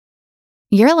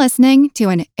You're listening to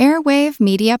an Airwave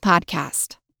Media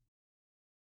Podcast.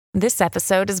 This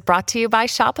episode is brought to you by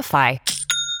Shopify.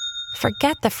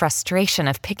 Forget the frustration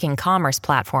of picking commerce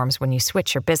platforms when you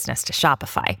switch your business to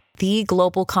Shopify, the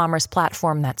global commerce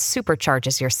platform that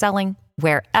supercharges your selling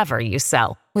wherever you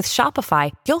sell. With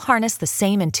Shopify, you'll harness the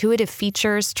same intuitive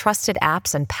features, trusted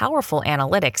apps, and powerful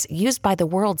analytics used by the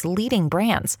world's leading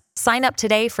brands. Sign up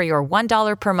today for your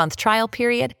 $1 per month trial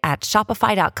period at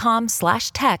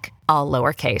shopify.com/tech, all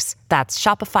lowercase. That's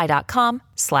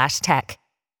shopify.com/tech.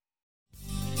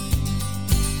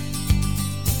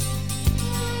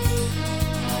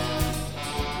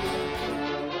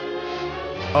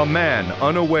 A man,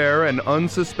 unaware and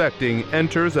unsuspecting,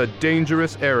 enters a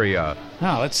dangerous area.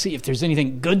 Now, let's see if there's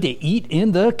anything good to eat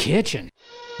in the kitchen.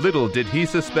 Little did he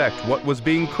suspect what was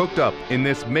being cooked up in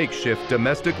this makeshift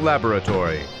domestic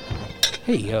laboratory.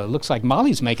 Hey, looks like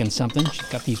Molly's making something. She's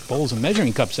got these bowls and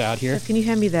measuring cups out here. Can you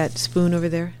hand me that spoon over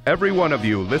there? Every one of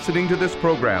you listening to this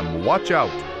program, watch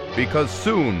out, because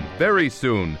soon, very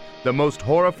soon, the most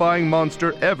horrifying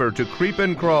monster ever to creep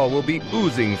and crawl will be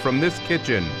oozing from this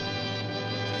kitchen.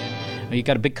 You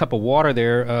got a big cup of water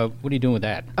there. What are you doing with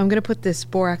that? I'm going to put this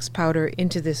borax powder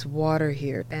into this water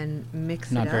here and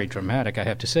mix it up. Not very dramatic, I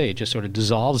have to say. It just sort of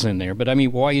dissolves in there. But, I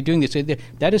mean, why are you doing this?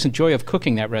 That isn't Joy of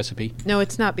Cooking, that recipe. No,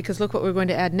 it's not, because look what we're going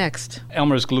to add next.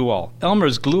 Elmer's Glue All.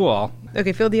 Elmer's Glue All.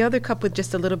 Okay, fill the other cup with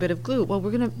just a little bit of glue. Well,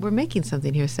 we're making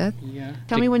something here, Seth. Yeah.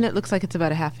 Tell me when it looks like it's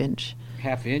about a half inch.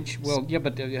 Half inch? Well, yeah,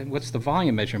 but what's the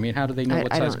volume measure? I mean, how do they know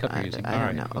what size cup you're using? I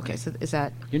don't know. Okay, so is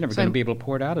that... You're never going to be able to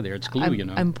pour it out of there. It's glue, you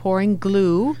know. I'm pouring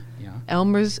glue, yeah.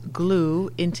 Elmer's glue,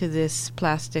 into this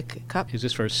plastic cup. Is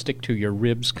this for a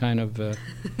stick-to-your-ribs kind of...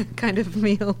 kind of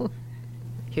meal?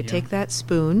 Here, take that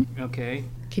spoon. Okay.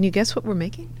 Can you guess what we're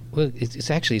making? Well, it's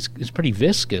actually pretty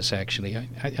viscous, actually.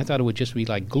 I thought it would just be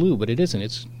like glue, but it isn't.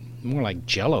 It's more like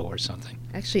Jell-O or something.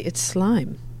 Actually, it's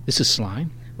slime. This is slime?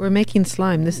 We're making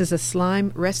slime. This is a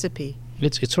slime recipe.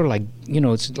 It's sort of like,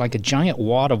 it's like a giant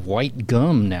wad of white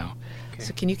gum now. Okay.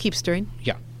 So can you keep stirring?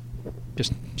 Yeah.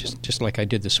 Just like I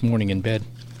did this morning in bed.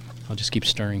 I'll just keep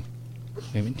stirring.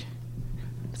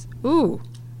 Ooh.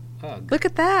 Look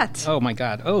at that. Oh, my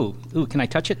God. Oh, can I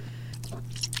touch it?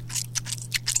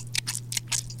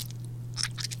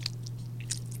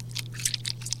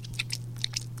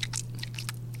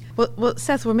 Well,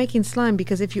 Seth, we're making slime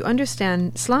because if you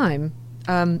understand slime,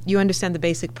 you understand the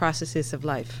basic processes of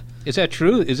life. Is that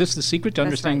true? Is this the secret to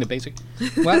understanding the basic?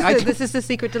 Well, this is the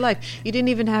secret to life. You didn't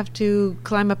even have to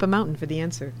climb up a mountain for the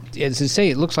answer. As I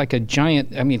say, it looks like a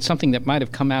giant, something that might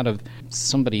have come out of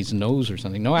somebody's nose or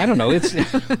something. No, I don't know. It's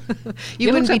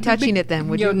You wouldn't be touching it then,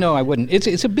 would you? No, I wouldn't.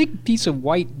 It's a big piece of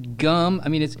white gum. I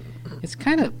mean, it's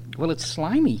kind of, it's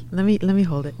slimy. Let me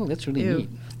hold it. Oh, that's really neat.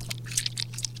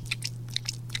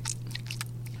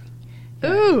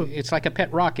 Ooh. It's like a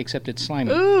pet rock, except it's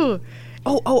slimy. Ooh.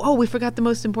 Oh, we forgot the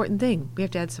most important thing. We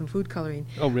have to add some food coloring.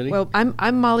 Oh, really? Well,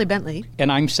 I'm Molly Bentley.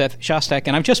 And I'm Seth Shostak,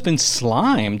 and I've just been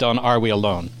slimed on Are We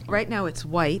Alone? Right now it's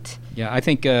white. Yeah, I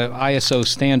think ISO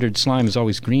standard slime is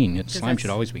always green. Slime should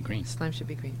always be green. Slime should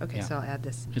be green. Okay, yeah. So I'll add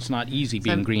this. It's not easy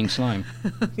being green slime.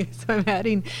 Okay, so I'm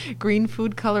adding green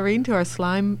food coloring to our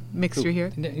slime mixture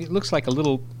here. It looks like a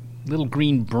little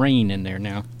green brain in there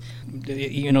now.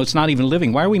 It's not even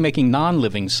living. Why are we making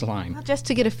non-living slime? Well, just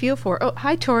to get a feel for it. Oh,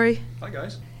 hi, Tori. Hi,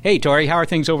 guys. Hey, Tori. How are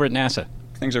things over at NASA?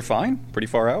 Things are fine. Pretty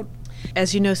far out.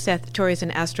 As you know, Seth, Tori's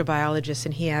an astrobiologist,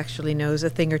 and he actually knows a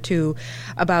thing or two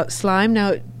about slime.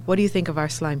 Now, what do you think of our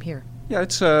slime here? Yeah,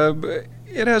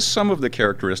 it has some of the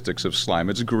characteristics of slime.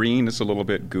 It's green. It's a little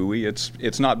bit gooey.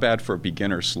 It's not bad for a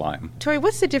beginner slime. Tori,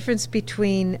 what's the difference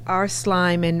between our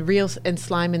slime and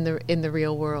slime in the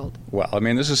real world? Well,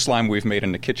 this is slime we've made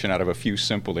in the kitchen out of a few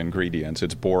simple ingredients.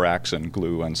 It's borax and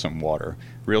glue and some water.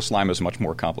 Real slime is much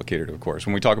more complicated, of course.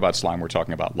 When we talk about slime, we're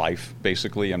talking about life,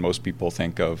 basically, and most people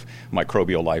think of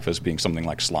microbial life as being something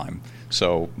like slime.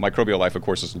 So microbial life, of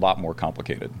course, is a lot more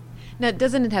complicated. Now,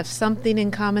 doesn't it have something in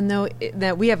common, though,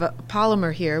 that we have a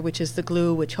polymer here, which is the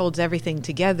glue, which holds everything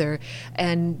together,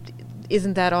 and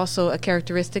isn't that also a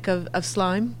characteristic of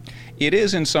slime? It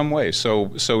is in some ways.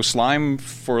 So slime,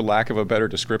 for lack of a better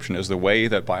description, is the way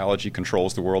that biology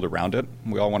controls the world around it.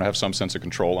 We all want to have some sense of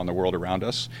control on the world around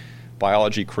us.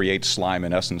 Biology creates slime,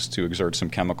 in essence, to exert some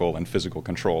chemical and physical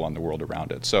control on the world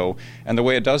around it. And the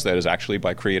way it does that is actually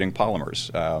by creating polymers.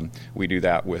 We do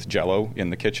that with Jell-O in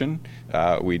the kitchen.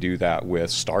 We do that with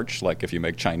starch, like if you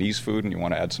make Chinese food and you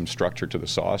want to add some structure to the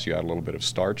sauce, you add a little bit of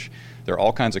starch. There are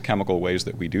all kinds of chemical ways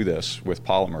that we do this with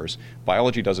polymers.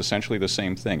 Biology does essentially the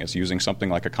same thing. It's using something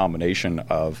like a combination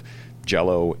of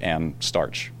Jell-O and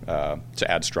starch to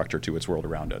add structure to its world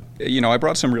around it. You know, I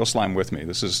brought some real slime with me.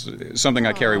 This is something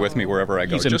I carry with me wherever I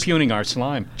go. He's impugning our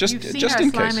slime. You've seen just our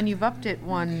in slime case. and you've upped it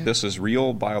one. This is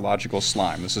real biological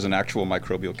slime. This is an actual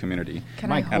microbial community.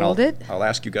 Can I And hold it? I'll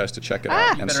ask you guys to check it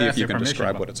out and Better see if ask you your can permission,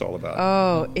 describe Bob. what it's all about.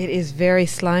 Oh, it is very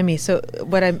slimy. So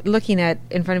what I'm looking at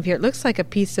in front of here, it looks like a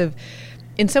piece of,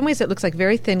 in some ways it looks like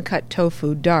very thin cut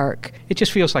tofu, dark. It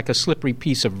just feels like a slippery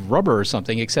piece of rubber or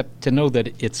something, except to know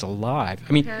that it's alive.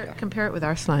 I mean, Compare it with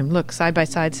our slime. Look, side by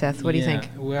side, Seth. What do you yeah,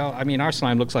 think? Well, I mean, our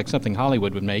slime looks like something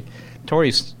Hollywood would make.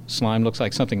 Tori's slime looks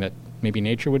like something that maybe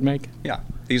nature would make. Yeah,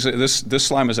 this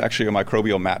slime is actually a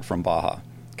microbial mat from Baja,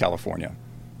 California.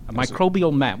 A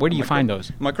microbial mat. Where do you find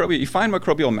those? You find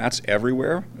microbial mats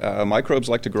everywhere. Microbes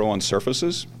like to grow on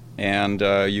surfaces, and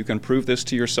you can prove this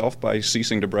to yourself by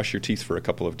ceasing to brush your teeth for a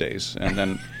couple of days, and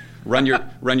then run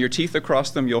your teeth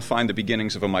across them. You'll find the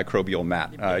beginnings of a microbial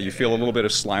mat. You feel a little bit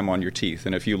of slime on your teeth,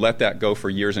 and if you let that go for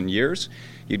years and years,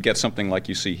 you'd get something like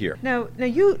you see here. Now,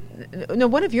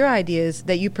 one of your ideas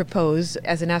that you propose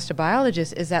as an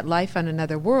astrobiologist is that life on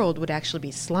another world would actually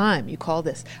be slime. You call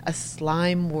this a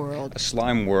slime world. A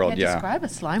slime world, yeah. Describe a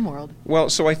slime world. Well,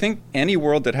 so I think any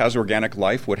world that has organic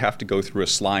life would have to go through a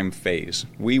slime phase.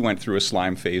 We went through a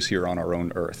slime phase here on our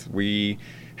own Earth. We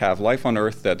have life on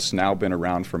Earth that's now been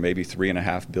around for maybe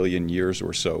 3.5 billion years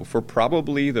or so. For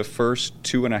probably the first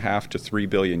 2.5 to 3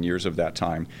 billion years of that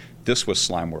time, this was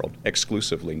slime world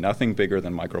exclusively, nothing bigger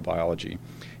than microbiology.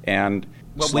 And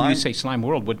Well, when you say slime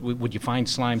world, would you find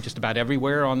slime just about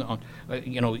everywhere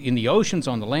in the oceans,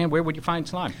 on the land? Where would you find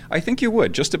slime? I think you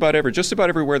would. Just about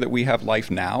everywhere that we have life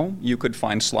now, you could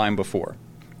find slime before.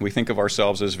 We think of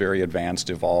ourselves as very advanced,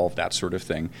 evolved, that sort of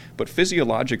thing. But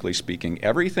physiologically speaking,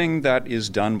 everything that is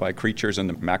done by creatures in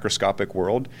the macroscopic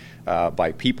world,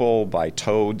 by people, by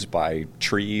toads, by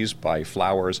trees, by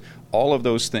flowers, all of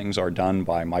those things are done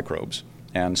by microbes.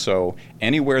 And so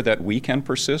anywhere that we can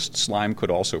persist, slime could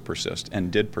also persist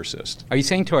and did persist. Are you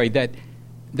saying, Tori,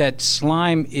 that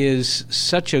slime is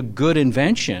such a good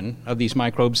invention of these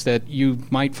microbes that you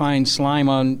might find slime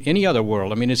on any other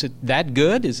world? I mean, is it that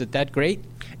good? Is it that great?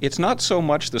 It's not so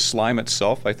much the slime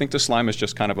itself. I think the slime is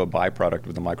just kind of a byproduct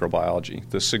of the microbiology.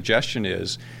 The suggestion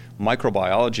is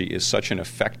microbiology is such an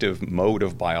effective mode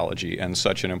of biology and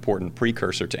such an important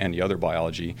precursor to any other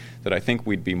biology that I think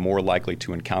we'd be more likely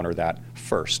to encounter that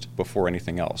first before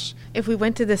anything else. If we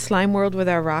went to the slime world with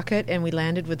our rocket and we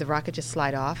landed, would the rocket just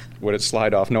slide off? Would it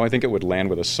slide off? No, I think it would land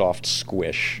with a soft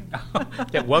squish.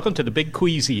 Yeah, welcome to the big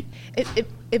queasy.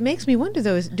 It makes me wonder,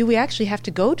 though, do we actually have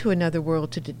to go to another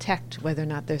world to detect whether or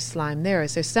not there's slime there?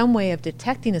 Is there some way of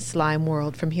detecting a slime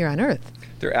world from here on Earth?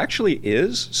 There actually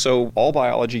is. So all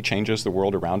biology changes the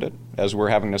world around it. As we're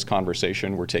having this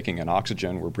conversation, we're taking in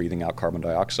oxygen, we're breathing out carbon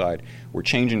dioxide, we're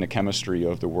changing the chemistry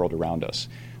of the world around us.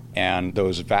 And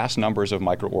those vast numbers of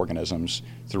microorganisms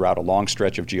throughout a long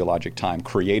stretch of geologic time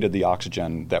created the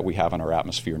oxygen that we have in our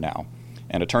atmosphere now.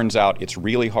 And it turns out it's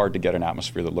really hard to get an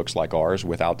atmosphere that looks like ours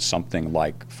without something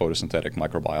like photosynthetic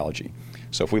microbiology.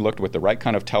 So if we looked with the right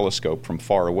kind of telescope from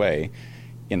far away,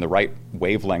 in the right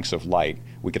wavelengths of light,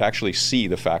 we could actually see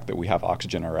the fact that we have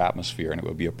oxygen in our atmosphere, and it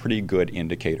would be a pretty good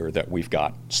indicator that we've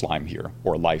got slime here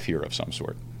or life here of some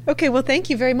sort. Okay, well, thank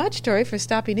you very much, Tori, for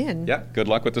stopping in. Yeah, good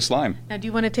luck with the slime. Now, do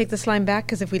you want to take the slime back?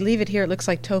 Because if we leave it here, it looks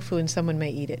like tofu and someone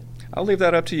may eat it. I'll leave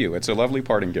that up to you. It's a lovely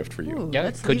parting gift for you. Ooh, Yeah,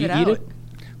 let's could leave you it eat out. it?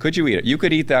 Could you eat it? You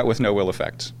could eat that with no ill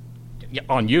effects. Yeah,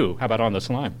 on you. How about on the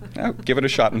slime? Give it a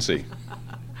shot and see.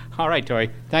 All right, Tori.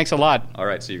 Thanks a lot. All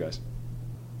right, see you guys.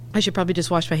 I should probably just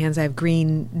wash my hands. I have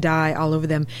green dye all over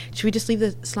them. Should we just leave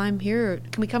the slime here, or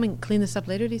can we come and clean this up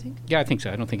later, do you think? Yeah, I think so.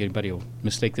 I don't think anybody will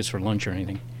mistake this for lunch or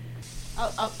anything.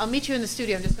 I'll meet you in the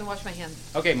studio. I'm just going to wash my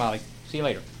hands. Okay, Molly. See you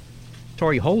later.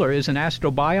 Tori Holler is an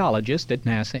astrobiologist at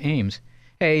NASA Ames.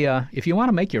 Hey, if you want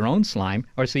to make your own slime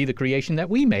or see the creation that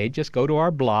we made, just go to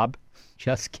our blog.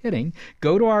 Just kidding.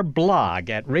 Go to our blog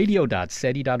at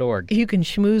radio.seti.org. You can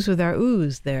schmooze with our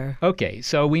ooze there. Okay,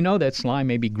 so we know that slime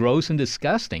may be gross and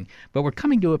disgusting, but we're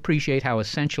coming to appreciate how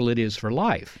essential it is for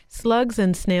life. Slugs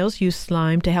and snails use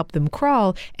slime to help them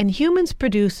crawl, and humans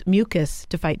produce mucus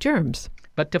to fight germs.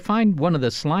 But to find one of the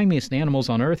slimiest animals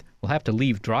on Earth, we'll have to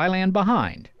leave dry land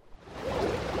behind.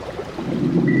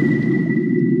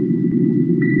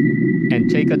 And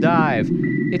take a dive.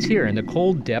 It's here in the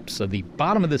cold depths of the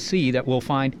bottom of the sea that we'll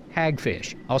find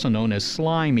hagfish, also known as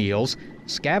slime eels,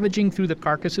 scavenging through the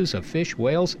carcasses of fish,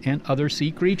 whales, and other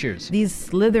sea creatures. These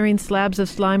slithering slabs of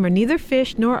slime are neither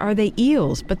fish nor are they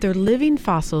eels, but they're living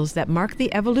fossils that mark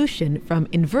the evolution from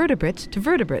invertebrates to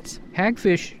vertebrates.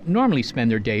 Hagfish normally spend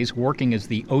their days working as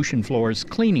the ocean floor's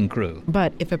cleaning crew.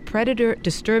 But if a predator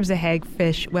disturbs a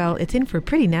hagfish, well, it's in for a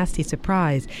pretty nasty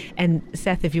surprise. And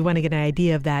Seth, if you want to get an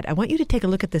idea of that, I want you to take a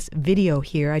look at this video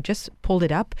here. I just pulled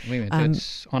it up. Wait a minute,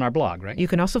 it's on our blog, right? You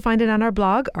can also find it on our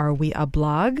blog, Are We a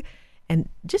Blog? And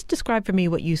just describe for me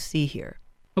what you see here.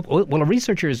 Well, a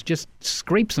researcher has just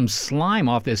scraped some slime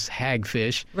off this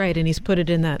hagfish. Right, and he's put it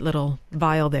in that little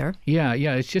vial there. Yeah,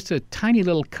 it's just a tiny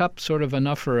little cup, sort of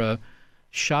enough for a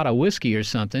shot of whiskey or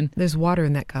something. There's water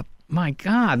in that cup. My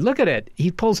God, look at it. He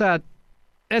pulls out,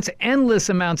 that's endless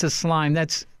amounts of slime.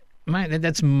 That's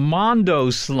Mondo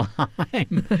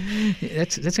slime.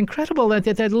 That's incredible that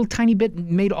little tiny bit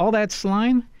made all that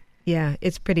slime. Yeah,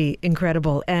 it's pretty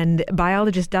incredible. And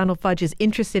biologist Donald Fudge is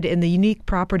interested in the unique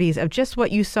properties of just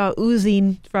what you saw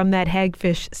oozing from that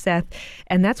hagfish, Seth,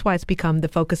 and that's why it's become the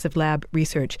focus of lab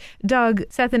research. Doug,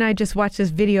 Seth and I just watched this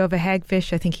video of a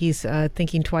hagfish. I think he's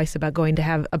thinking twice about going to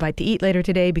have a bite to eat later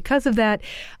today because of that.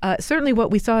 Certainly what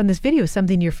we saw in this video is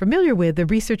something you're familiar with. The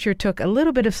researcher took a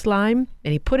little bit of slime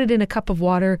and he put it in a cup of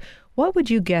water. What would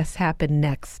you guess happened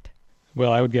next?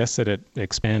 Well, I would guess that it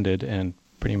expanded and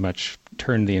pretty much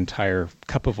turned the entire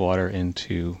cup of water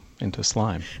into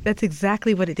slime. That's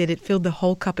exactly what it did. It filled the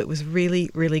whole cup. It was really,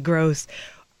 really gross.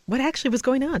 What actually was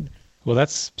going on? Well,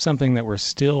 that's something that we're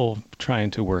still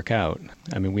trying to work out.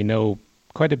 I mean, we know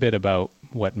quite a bit about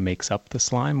what makes up the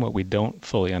slime. What we don't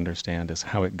fully understand is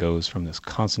how it goes from this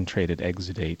concentrated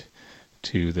exudate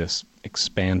to this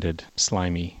expanded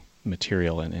slimy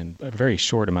material in a very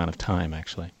short amount of time,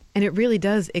 actually. And it really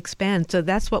does expand. So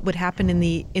that's what would happen in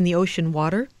the ocean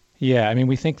water? Yeah, I mean,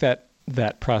 we think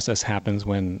that process happens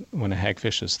when a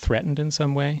hagfish is threatened in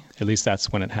some way. At least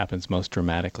that's when it happens most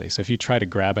dramatically. So if you try to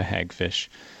grab a hagfish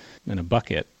in a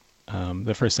bucket,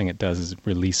 the first thing it does is it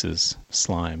releases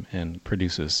slime and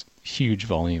produces huge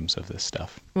volumes of this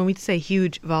stuff. When we say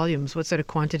huge volumes, what sort of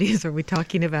quantities are we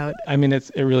talking about? I mean,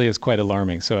 it really is quite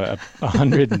alarming. So a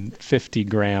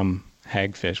 150-gram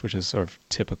hagfish, which is sort of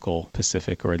typical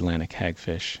Pacific or Atlantic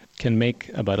hagfish, can make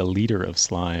about a liter of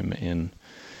slime in,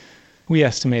 we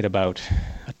estimate, about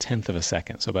a tenth of a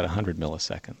second, so about 100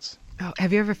 milliseconds. Oh,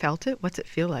 have you ever felt it? What's it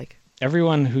feel like?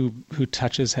 Everyone who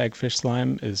touches hagfish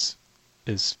slime is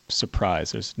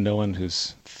surprised. There's no one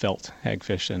who's felt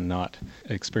hagfish and not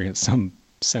experienced some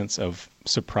sense of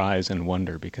surprise and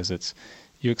wonder, because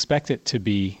you expect it to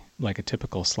be like a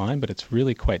typical slime, but it's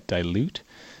really quite dilute.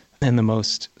 And the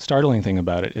most startling thing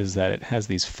about it is that it has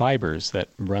these fibers that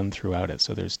run throughout it.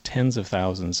 So there's tens of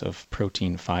thousands of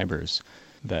protein fibers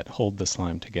that hold the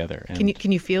slime together. And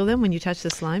can you feel them when you touch the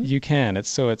slime? You can.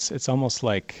 It's almost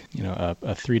like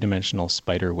a three-dimensional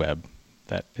spider web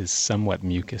that is somewhat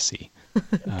mucusy.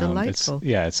 Delightful.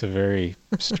 It's a very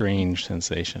strange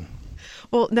sensation.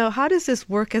 Well, now, how does this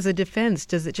work as a defense?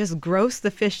 Does it just gross the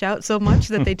fish out so much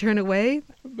that they turn away?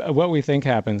 What we think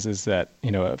happens is that,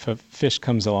 if a fish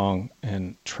comes along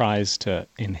and tries to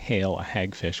inhale a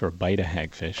hagfish or bite a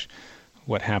hagfish,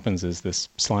 what happens is this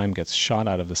slime gets shot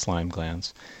out of the slime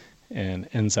glands and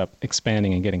ends up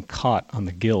expanding and getting caught on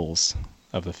the gills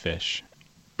of the fish.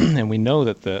 And we know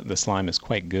that the slime is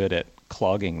quite good at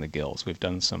clogging the gills. We've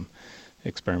done some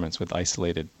experiments with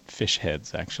isolated fish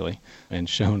heads, actually, and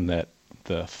shown that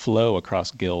the flow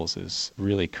across gills is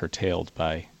really curtailed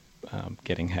by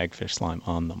getting hagfish slime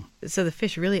on them. So the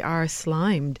fish really are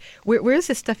slimed. Where is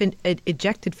this stuff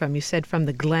ejected from? You said from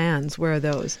the glands. Where are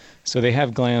those? So they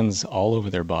have glands all over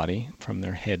their body, from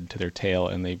their head to their tail,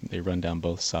 and they run down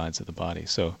both sides of the body.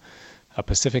 So a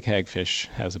Pacific hagfish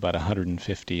has about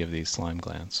 150 of these slime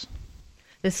glands.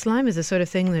 The slime is the sort of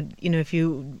thing that, if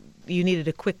you needed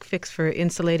a quick fix for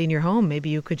insulating your home, maybe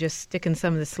you could just stick in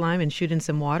some of the slime and shoot in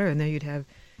some water, and there you'd have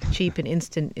cheap and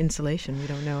instant insulation. We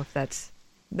don't know if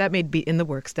that may be in the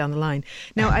works down the line.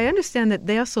 Now, I understand that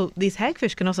these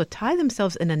hagfish can also tie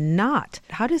themselves in a knot.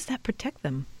 How does that protect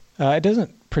them? It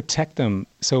doesn't protect them.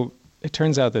 So it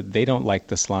turns out that they don't like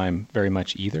the slime very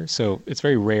much either. So it's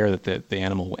very rare that the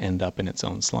animal will end up in its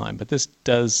own slime. But this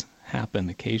does happen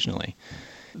occasionally.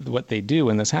 What they do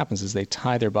when this happens is they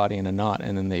tie their body in a knot,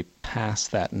 and then they pass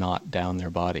that knot down their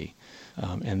body.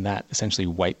 And that essentially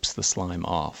wipes the slime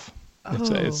off. Oh.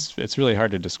 It's really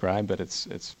hard to describe, but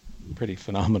it's pretty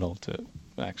phenomenal to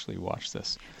actually watch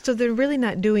this. So they're really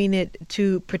not doing it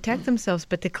to protect themselves,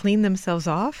 but to clean themselves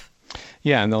off?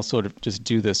 Yeah, and they'll sort of just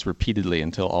do this repeatedly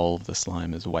until all of the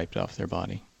slime is wiped off their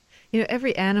body.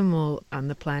 Every animal on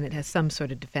the planet has some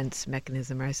sort of defense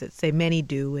mechanism, or I should say many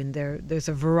do, and there's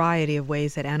a variety of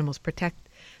ways that animals protect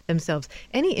themselves.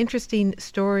 Any interesting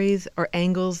stories or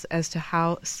angles as to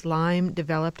how slime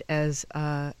developed as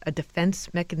a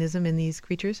defense mechanism in these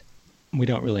creatures? We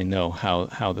don't really know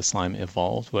how the slime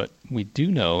evolved. What we do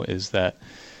know is that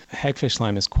hagfish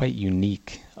slime is quite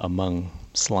unique among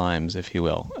slimes, if you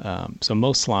will. So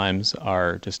most slimes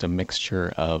are just a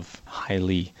mixture of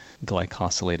highly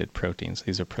glycosylated proteins.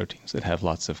 These are proteins that have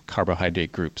lots of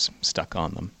carbohydrate groups stuck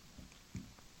on them.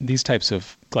 These types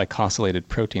of glycosylated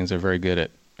proteins are very good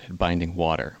at binding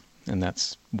water, and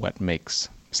that's what makes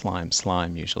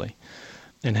slime usually.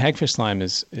 And hagfish slime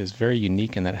is very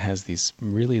unique in that it has these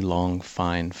really long,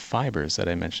 fine fibers that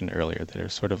I mentioned earlier that are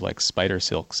sort of like spider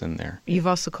silks in there. You've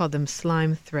also called them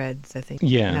slime threads, I think.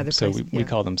 Yeah, so we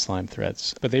call them slime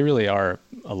threads. But they really are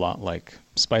a lot like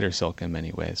spider silk in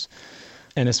many ways.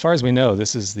 And as far as we know,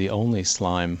 this is the only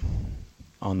slime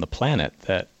on the planet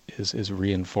that is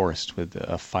reinforced with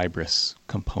a fibrous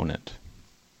component.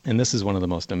 And this is one of the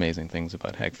most amazing things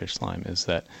about hagfish slime, is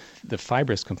that the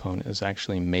fibrous component is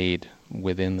actually made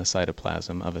within the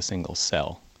cytoplasm of a single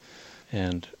cell.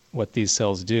 And what these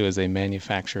cells do is they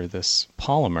manufacture this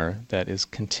polymer that is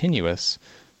continuous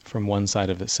from one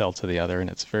side of the cell to the other, and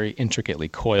it's very intricately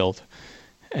coiled.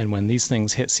 And when these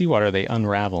things hit seawater, they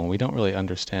unravel, and we don't really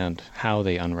understand how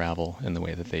they unravel in the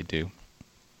way that they do.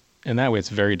 And that way it's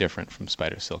very different from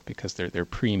spider silk, because they're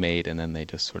pre-made and then they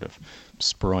just sort of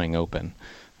sproing open.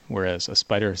 Whereas a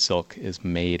spider silk is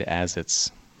made as it's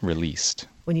released.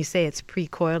 When you say it's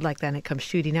pre-coiled like that and it comes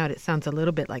shooting out, it sounds a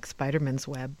little bit like Spider-Man's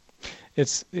web.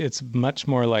 It's much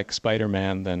more like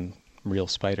Spider-Man than real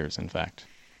spiders, in fact.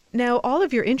 Now, all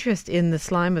of your interest in the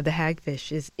slime of the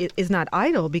hagfish is not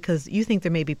idle, because you think there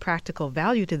may be practical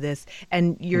value to this,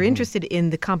 and you're interested in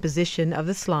the composition of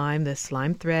the slime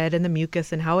thread and the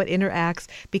mucus and how it interacts,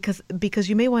 because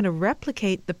you may want to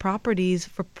replicate the properties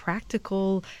for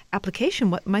practical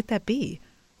application. What might that be?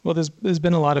 Well, there's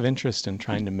been a lot of interest in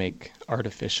trying to make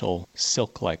artificial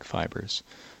silk-like fibers,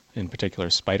 in particular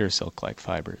spider silk-like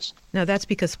fibers. Now, that's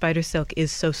because spider silk is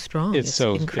so strong. It's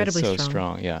incredibly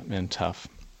strong, yeah, and tough.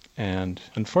 And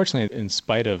unfortunately, in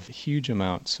spite of huge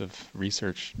amounts of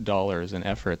research dollars and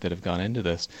effort that have gone into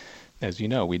this, as you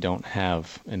know, we don't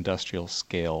have industrial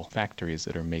scale factories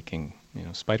that are making,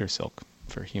 spider silk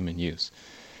for human use.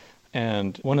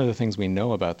 And one of the things we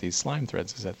know about these slime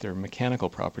threads is that their mechanical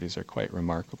properties are quite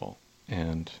remarkable.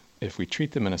 And if we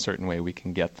treat them in a certain way, we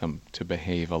can get them to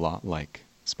behave a lot like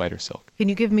spider silk. Can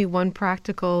you give me one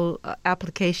practical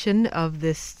application of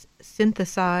this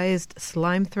synthesized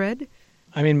slime thread?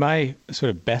 I mean, my sort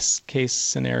of best case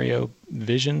scenario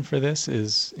vision for this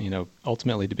is,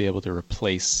 ultimately to be able to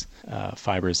replace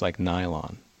fibers like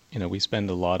nylon. We spend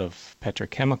a lot of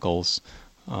petrochemicals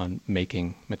on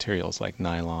making materials like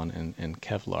nylon and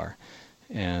Kevlar.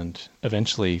 And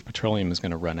eventually petroleum is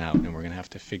going to run out, and we're going to have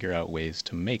to figure out ways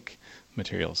to make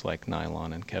materials like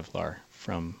nylon and Kevlar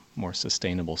from more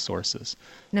sustainable sources.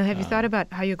 Now, have you thought about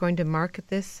how you're going to market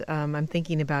this? I'm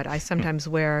thinking about, I sometimes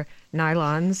wear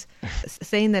nylons,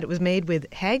 saying that it was made with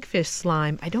hagfish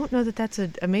slime. I don't know that that's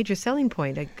a major selling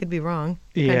point. I could be wrong.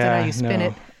 Depends on how you spin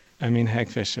it. I mean,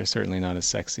 hagfish are certainly not as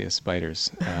sexy as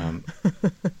spiders, and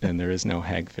there is no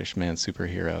hagfish man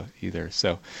superhero either.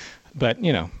 So, but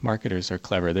marketers are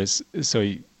clever. In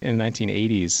the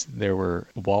 1980s, there were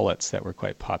wallets that were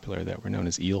quite popular that were known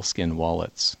as eelskin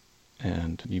wallets,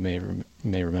 and you may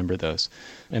remember those.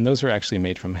 And those were actually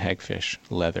made from hagfish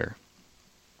leather.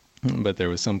 But there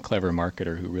was some clever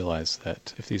marketer who realized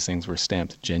that if these things were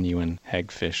stamped genuine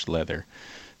hagfish leather,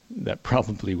 that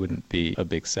probably wouldn't be a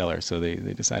big seller, so they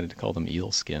decided to call them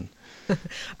eel skin. All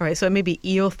right, so maybe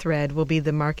eel thread will be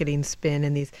the marketing spin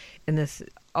in this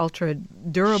ultra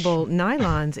durable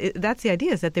nylons. That's the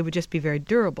idea, is that they would just be very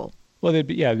durable. Well, they'd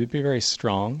be very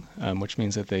strong, which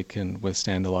means that they can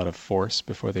withstand a lot of force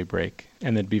before they break,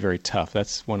 and they'd be very tough.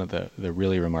 That's one of the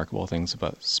really remarkable things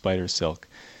about spider silk,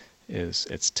 is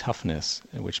its toughness,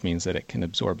 which means that it can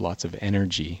absorb lots of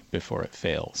energy before it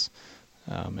fails.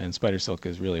 And spider silk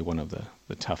is really one of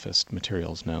the toughest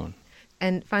materials known.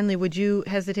 And finally, would you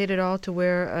hesitate at all to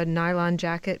wear a nylon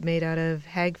jacket made out of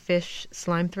hagfish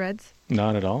slime threads?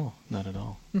 Not at all. Not at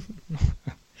all.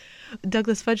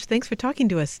 Douglas Fudge, thanks for talking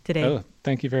to us today. Oh,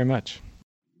 thank you very much.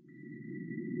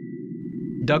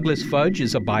 Douglas Fudge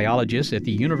is a biologist at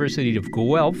the University of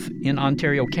Guelph in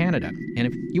Ontario, Canada. And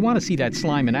if you want to see that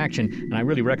slime in action, and I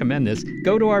really recommend this,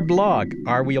 go to our blog,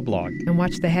 Are We a Blog? And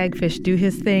watch the hagfish do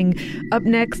his thing. Up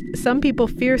next, some people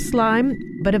fear slime,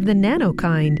 but of the nano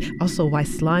kind. Also, why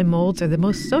slime molds are the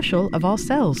most social of all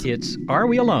cells. It's Are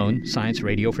We Alone? Science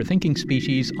Radio for Thinking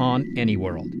Species on Any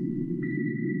World.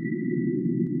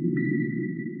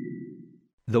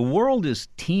 The world is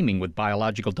teeming with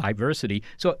biological diversity,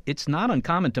 so it's not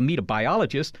uncommon to meet a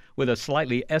biologist with a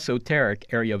slightly esoteric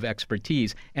area of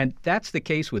expertise. And that's the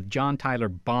case with John Tyler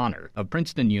Bonner of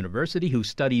Princeton University, who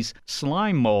studies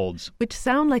slime molds. Which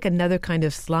sound like another kind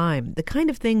of slime, the kind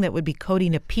of thing that would be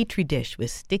coating a petri dish with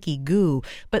sticky goo.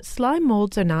 But slime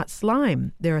molds are not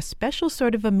slime. They're a special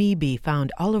sort of amoebae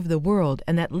found all over the world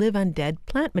and that live on dead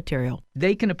plant material.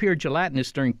 They can appear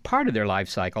gelatinous during part of their life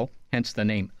cycle, hence the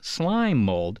name slime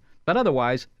mold, but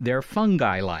otherwise they're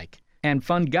fungi-like. And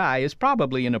fungi is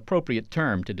probably an appropriate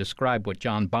term to describe what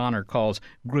John Bonner calls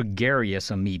gregarious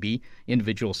amoebae.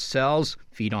 Individual cells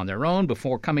feed on their own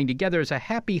before coming together as a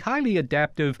happy, highly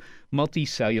adaptive,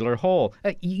 multicellular whole.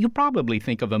 You probably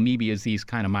think of amoebae as these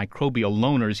kind of microbial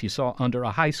loners you saw under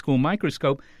a high school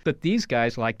microscope, but these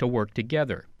guys like to work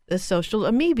together. The Social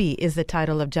Amoebae is the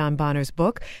title of John Bonner's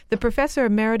book. The professor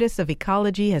emeritus of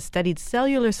ecology has studied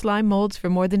cellular slime molds for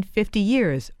more than 50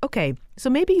 years. Okay, so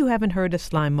maybe you haven't heard of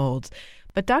slime molds,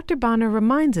 but Dr. Bonner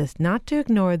reminds us not to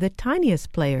ignore the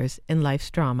tiniest players in life's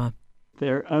drama.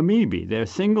 They're amoebae. They're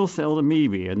single-celled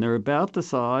amoebae, and they're about the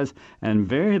size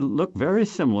and look very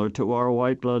similar to our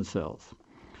white blood cells.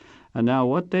 And now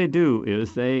what they do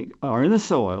is they are in the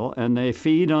soil and they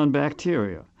feed on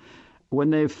bacteria. When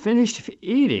they've finished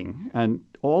eating and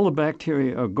all the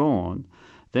bacteria are gone,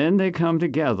 then they come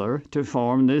together to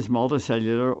form these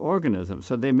multicellular organisms.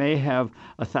 So they may have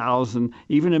 1,000,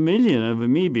 even 1,000,000 of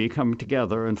amoebae come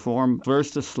together and form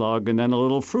first a slug and then a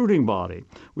little fruiting body,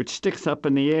 which sticks up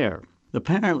in the air.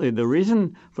 Apparently, the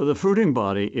reason for the fruiting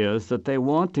body is that they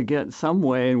want to get some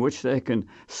way in which they can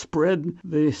spread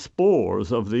the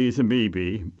spores of these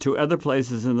amoebae to other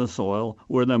places in the soil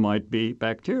where there might be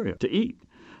bacteria to eat.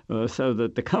 So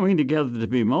that the coming together to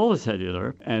be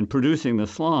multicellular and producing the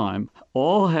slime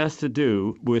all has to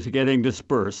do with getting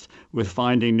dispersed, with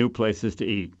finding new places to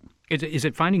eat. Is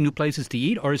it finding new places to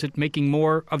eat, or is it making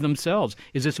more of themselves?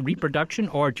 Is this reproduction,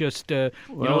 or just they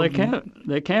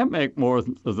can't make more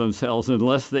of themselves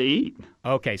unless they eat.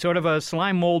 Okay, sort of a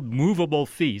slime mold movable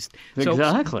feast.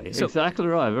 Exactly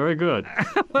right. Very good.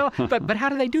 Well, but how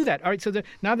do they do that? All right, so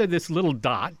now they're this little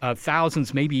dot,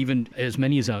 thousands, maybe even as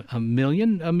many as a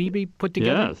million amoebae put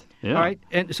together. Yes. Yeah. All right,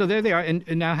 and so there they are. And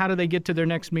now, how do they get to their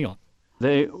next meal?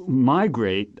 They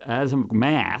migrate as a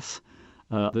mass.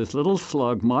 This little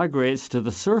slug migrates to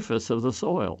the surface of the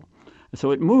soil.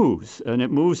 So it moves, and it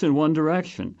moves in one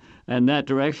direction, and that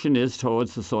direction is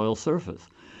towards the soil surface.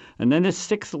 And then it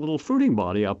sticks a little fruiting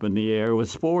body up in the air with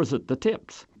spores at the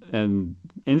tips. And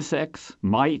insects,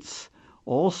 mites,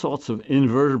 all sorts of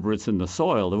invertebrates in the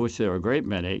soil, of which there are a great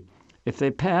many, if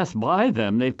they pass by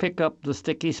them, they pick up the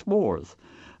sticky spores.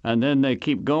 And then they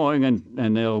keep going, and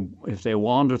if they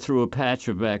wander through a patch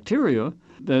of bacteria,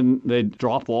 then they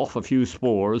drop off a few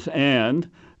spores, and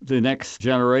the next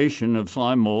generation of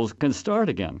slime molds can start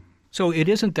again. So it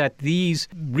isn't that these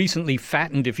recently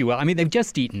fattened, if you will, I mean, they've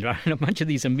just eaten, right? A bunch of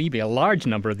these amoebae, a large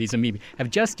number of these amoebae, have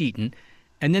just eaten,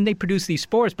 and then they produce these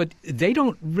spores, but they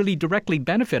don't really directly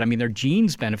benefit. I mean, their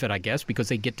genes benefit, I guess, because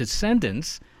they get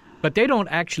descendants, but they don't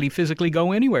actually physically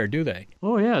go anywhere, do they?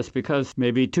 Oh, yes, because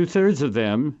maybe 2/3 of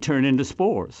them turn into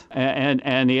spores.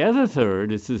 And the other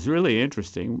third, this is really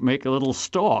interesting, make a little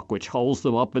stalk which holds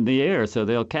them up in the air so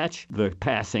they'll catch the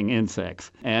passing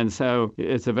insects. And so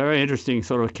it's a very interesting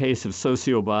sort of case of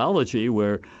sociobiology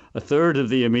where 1/3 of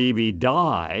the amoebae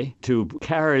die to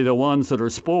carry the ones that are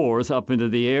spores up into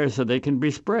the air so they can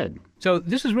be spread. So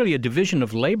this is really a division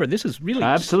of labor. This is really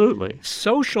absolutely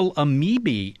social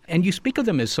amoebae. And you speak of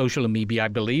them as social amoebae, I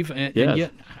believe. And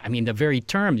yet, I mean, the very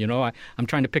term, I'm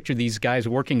trying to picture these guys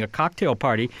working a cocktail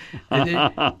party.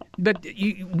 But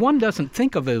one doesn't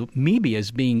think of amoebae as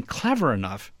being clever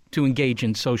enough to engage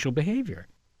in social behavior.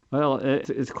 Well,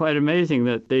 it's quite amazing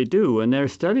that they do, and they're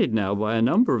studied now by a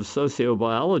number of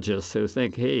sociobiologists who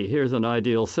think, hey, here's an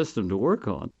ideal system to work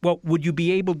on. Well, would you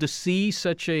be able to see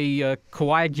such a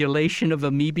coagulation of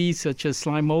amoebae, such as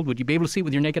slime mold? Would you be able to see it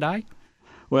with your naked eye?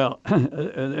 Well,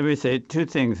 let me say two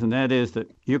things, and that is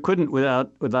that you couldn't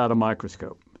without a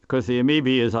microscope. Because the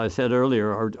amoebae, as I said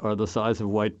earlier, are the size of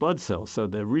white blood cells, so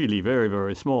they're really very,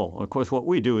 very small. Of course, what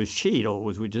we do is cheat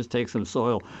always. We just take some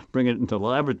soil, bring it into the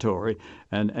laboratory,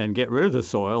 and get rid of the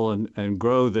soil and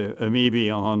grow the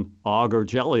amoebae on agar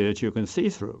jelly that you can see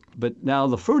through. But now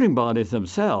the fruiting bodies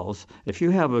themselves, if you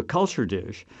have a culture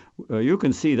dish, you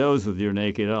can see those with your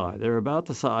naked eye. They're about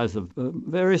the size of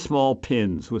very small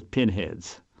pins with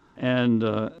pinheads. And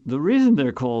the reason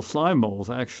they're called slime molds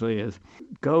actually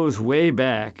goes way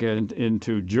back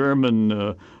into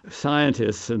German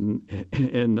scientists in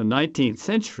the 19th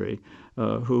century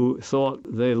who thought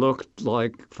they looked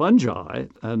like fungi,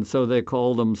 and so they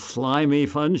called them slimy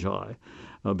fungi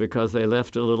because they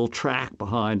left a little track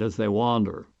behind as they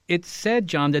wander. It's said,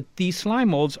 John, that these slime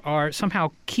molds are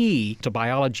somehow key to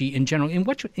biology in general.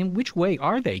 In which way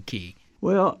are they key?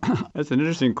 Well, that's an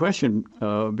interesting question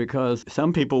because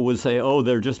some people would say, oh,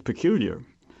 they're just peculiar.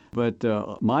 But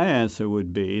my answer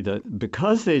would be that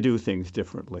because they do things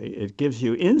differently, it gives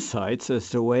you insights as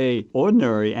to the way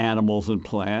ordinary animals and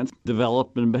plants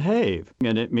develop and behave.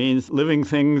 And it means living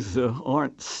things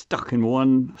aren't stuck in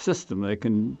one system. They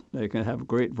can have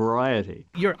great variety.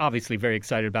 You're obviously very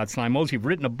excited about slime molds. You've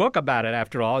written a book about it,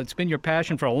 after all. It's been your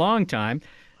passion for a long time.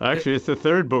 Actually, it's the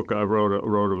third book I wrote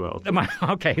about.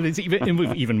 Okay, there's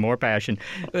even more passion.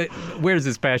 Where does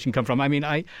this passion come from? I mean,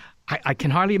 I can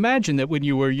hardly imagine that when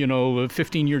you were,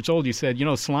 15 years old, you said,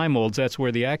 slime molds, that's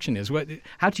where the action is.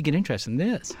 How'd you get interested in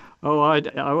this? Oh,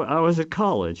 I was at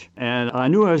college, and I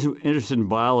knew I was interested in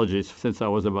biology since I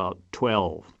was about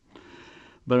 12.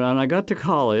 But when I got to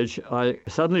college, I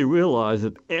suddenly realized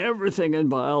that everything in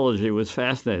biology was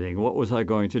fascinating. What was I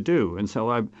going to do? And so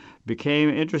I became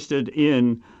interested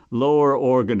in lower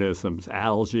organisms,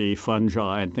 algae,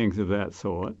 fungi, and things of that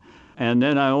sort. And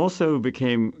then I also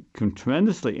became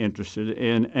tremendously interested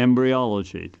in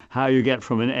embryology, how you get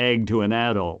from an egg to an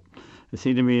adult. It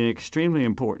seemed to me an extremely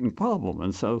important problem.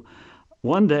 And so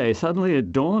one day, suddenly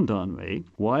it dawned on me,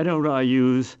 why don't I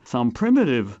use some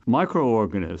primitive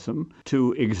microorganism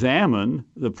to examine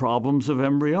the problems of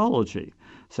embryology?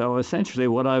 So essentially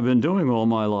what I've been doing all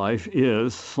my life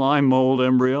is slime mold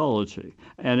embryology.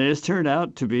 And it has turned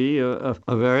out to be a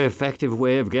very effective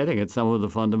way of getting at some of the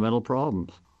fundamental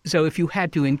problems. So if you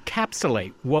had to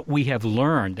encapsulate what we have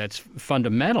learned that's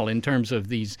fundamental in terms of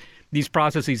these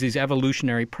processes, these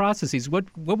evolutionary processes, what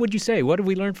would you say? What have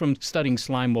we learned from studying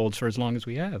slime molds for as long as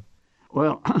we have?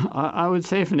 Well, I would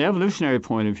say from an evolutionary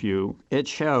point of view, it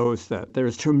shows that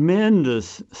there's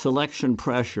tremendous selection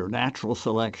pressure, natural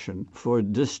selection, for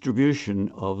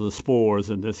distribution of the spores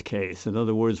in this case. In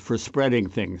other words, for spreading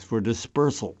things, for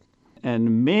dispersal.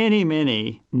 And many,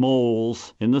 many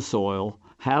moles in the soil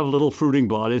have little fruiting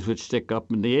bodies which stick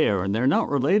up in the air, and they're not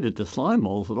related to slime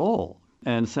molds at all.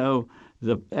 And so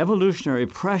the evolutionary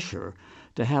pressure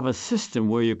to have a system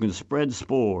where you can spread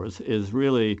spores is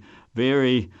really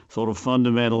very sort of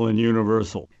fundamental and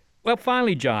universal. Well,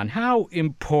 finally, John, how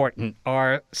important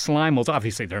are slime molds?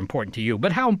 Obviously, they're important to you,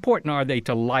 but how important are they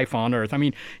to life on Earth? I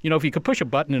mean, if you could push a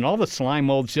button and all the slime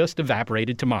molds just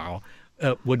evaporated tomorrow,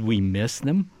 would we miss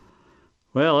them?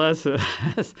 Well, I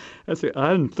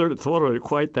hadn't thought of it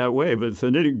quite that way, but it's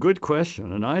a good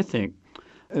question. And I think,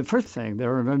 first thing,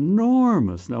 there are an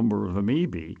enormous number of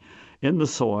amoebae in the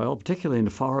soil, particularly in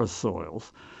the forest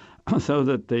soils, so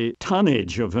that the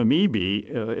tonnage of amoebae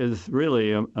is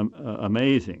really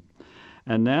amazing.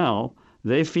 And now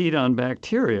they feed on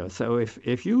bacteria. So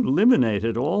if you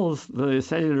eliminated all the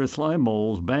cellular slime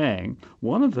molds, bang,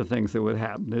 one of the things that would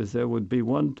happen is there would be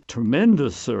one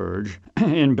tremendous surge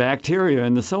in bacteria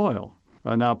in the soil.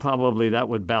 Now, probably that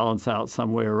would balance out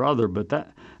some way or other, but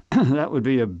that would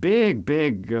be a big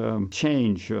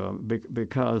change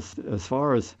because as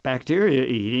far as bacteria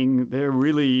eating, they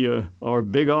really are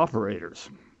big operators.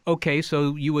 Okay,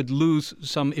 so you would lose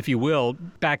some, if you will,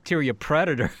 bacteria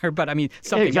predator, but I mean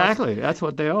something exactly. else. That's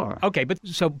what they are. Okay, but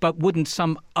wouldn't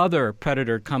some other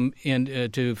predator come in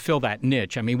to fill that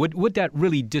niche? I mean, would that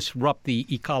really disrupt the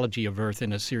ecology of Earth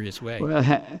in a serious way?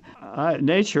 Well,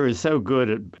 nature is so good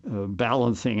at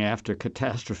balancing after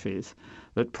catastrophes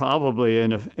that probably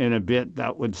in a bit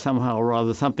that would somehow or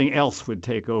other something else would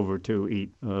take over to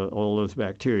eat all those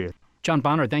bacteria. John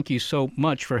Bonner, thank you so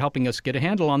much for helping us get a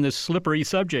handle on this slippery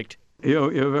subject.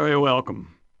 You're very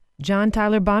welcome. John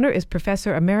Tyler Bonner is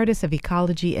Professor Emeritus of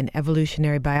Ecology and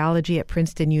Evolutionary Biology at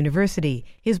Princeton University.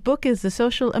 His book is The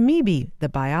Social Amoebae, The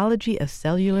Biology of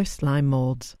Cellular Slime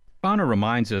Molds. Bonner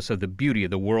reminds us of the beauty of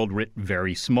the world writ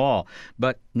very small.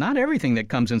 But not everything that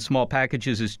comes in small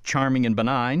packages is charming and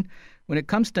benign. When it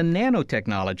comes to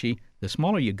nanotechnology, the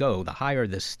smaller you go, the higher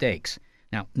the stakes.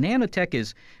 Now, nanotech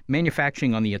is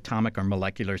manufacturing on the atomic or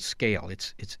molecular scale.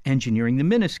 It's engineering the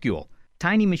minuscule.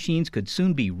 Tiny machines could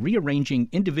soon be rearranging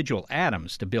individual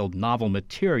atoms to build novel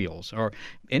materials or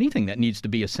anything that needs to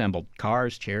be assembled,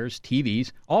 cars, chairs,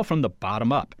 TVs, all from the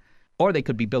bottom up. Or they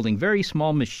could be building very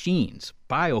small machines,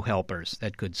 biohelpers,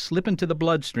 that could slip into the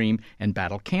bloodstream and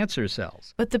battle cancer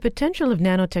cells. But the potential of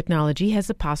nanotechnology has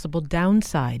a possible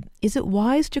downside. Is it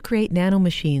wise to create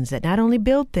nanomachines that not only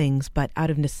build things, but out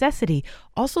of necessity,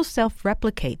 also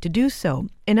self-replicate to do so?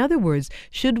 In other words,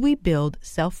 should we build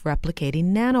self-replicating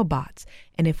nanobots?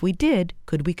 And if we did,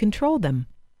 could we control them?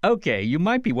 Okay, you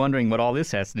might be wondering what all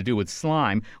this has to do with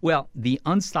slime. Well, the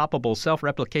unstoppable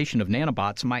self-replication of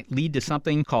nanobots might lead to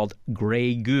something called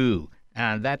gray goo.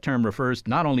 And that term refers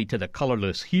not only to the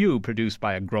colorless hue produced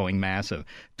by a growing mass of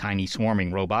tiny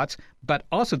swarming robots, but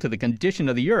also to the condition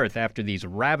of the Earth after these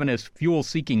ravenous,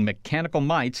 fuel-seeking mechanical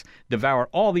mites devour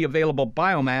all the available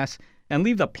biomass and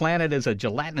leave the planet as a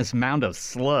gelatinous mound of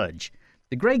sludge.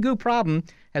 The gray goo problem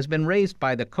has been raised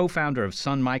by the co-founder of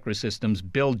Sun Microsystems,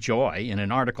 Bill Joy, in an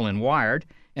article in Wired,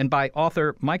 and by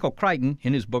author Michael Crichton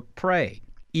in his book Prey.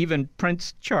 Even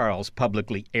Prince Charles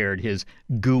publicly aired his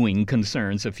gooing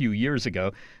concerns a few years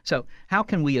ago. So how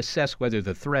can we assess whether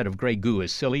the threat of gray goo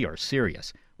is silly or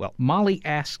serious? Well, Molly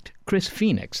asked Chris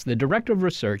Phoenix, the director of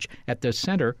research at the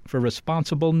Center for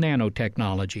Responsible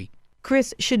Nanotechnology.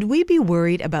 Chris, should we be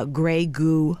worried about gray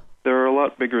goo? There are a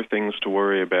lot bigger things to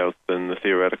worry about than the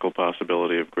theoretical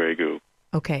possibility of gray goo.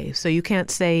 Okay, so you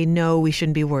can't say, no, we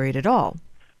shouldn't be worried at all.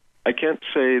 I can't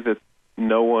say that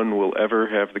no one will ever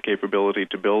have the capability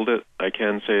to build it. I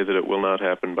can say that it will not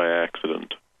happen by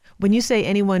accident. When you say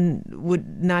anyone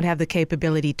would not have the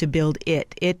capability to build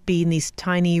it being these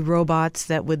tiny robots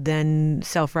that would then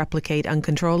self-replicate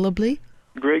uncontrollably?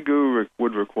 Gray goo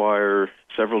would require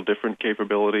several different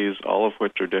capabilities, all of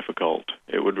which are difficult.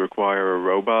 It would require a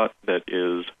robot that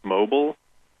is mobile,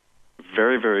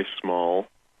 very, very small,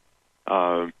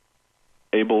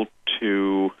 able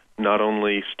to not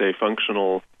only stay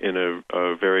functional in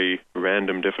a very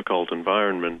random, difficult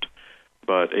environment,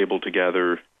 but able to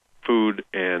gather food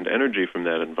and energy from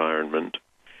that environment.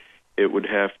 It would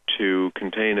have to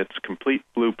contain its complete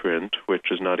blueprint, which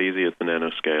is not easy at the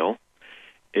nanoscale.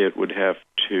 It would have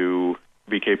to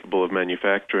be capable of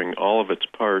manufacturing all of its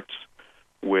parts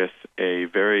with a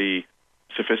very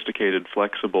sophisticated,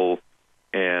 flexible,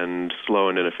 and slow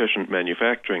and inefficient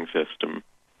manufacturing system.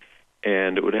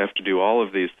 And it would have to do all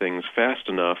of these things fast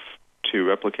enough to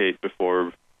replicate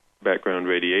before background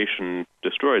radiation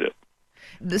destroyed it.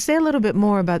 Say a little bit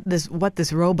more about this, what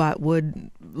this robot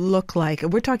would look like.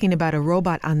 We're talking about a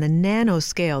robot on the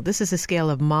nanoscale. This is a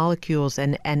scale of molecules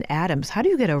and atoms. How do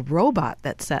you get a robot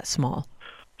that's that small?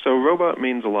 So robot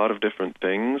means a lot of different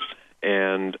things,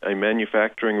 and a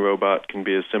manufacturing robot can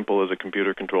be as simple as a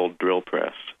computer-controlled drill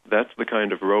press. That's the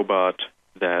kind of robot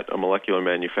that a molecular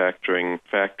manufacturing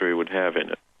factory would have in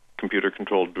it.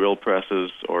 Computer-controlled drill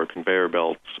presses or conveyor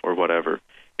belts or whatever.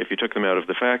 If you took them out of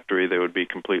the factory, they would be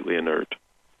completely inert.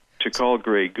 To call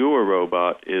gray goo a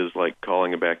robot is like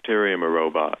calling a bacterium a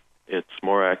robot. It's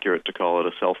more accurate to call it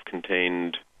a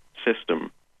self-contained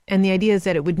system. And the idea is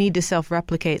that it would need to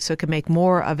self-replicate so it could make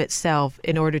more of itself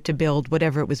in order to build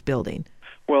whatever it was building.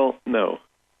 Well, no.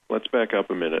 Let's back up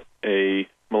a minute. A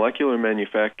molecular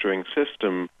manufacturing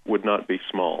system would not be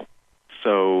small.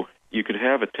 So you could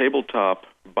have a tabletop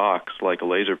box like a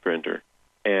laser printer,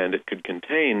 and it could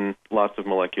contain lots of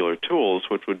molecular tools,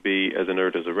 which would be as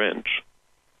inert as a wrench.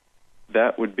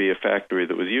 That would be a factory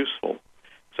that was useful.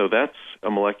 So that's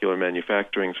a molecular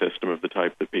manufacturing system of the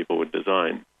type that people would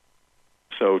design.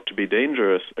 So to be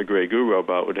dangerous, a gray goo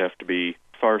robot would have to be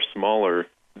far smaller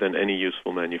than any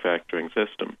useful manufacturing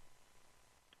system.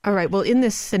 All right. Well, in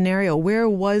this scenario, where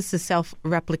was the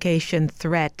self-replication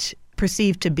threat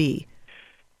perceived to be?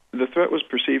 The threat was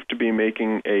perceived to be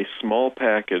making a small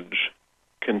package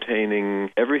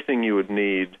containing everything you would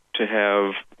need to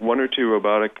have one or two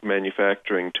robotic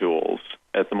manufacturing tools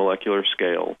at the molecular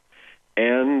scale,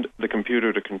 and the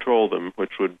computer to control them,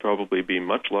 which would probably be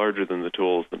much larger than the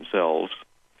tools themselves,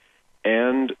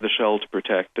 and the shell to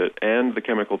protect it, and the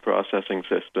chemical processing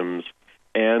systems,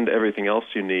 and everything else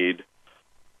you need,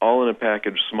 all in a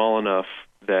package small enough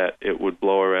that it would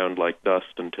blow around like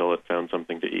dust until it found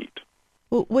something to eat.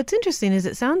 Well, what's interesting is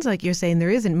it sounds like you're saying there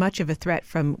isn't much of a threat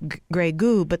from gray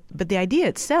goo, but the idea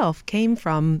itself came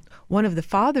from one of the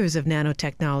fathers of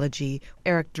nanotechnology,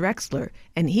 Eric Drexler,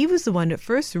 and he was the one that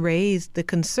first raised the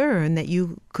concern that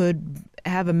you could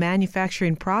have a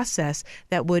manufacturing process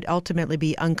that would ultimately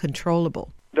be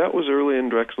uncontrollable. That was early in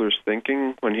Drexler's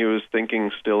thinking, when he was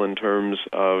thinking still in terms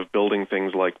of building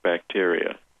things like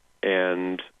bacteria.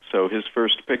 And so his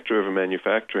first picture of a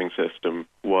manufacturing system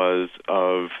was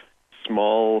of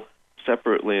small,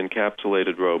 separately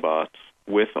encapsulated robots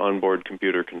with onboard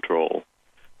computer control,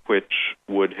 which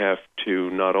would have to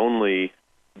not only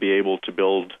be able to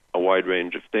build a wide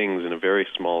range of things in a very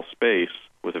small space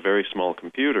with a very small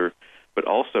computer, but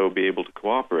also be able to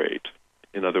cooperate.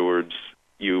 In other words,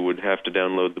 you would have to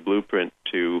download the blueprint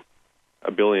to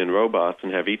a billion robots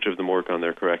and have each of them work on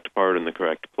their correct part in the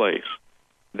correct place.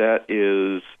 That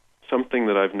is something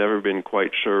that I've never been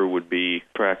quite sure would be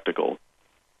practical.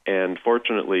 And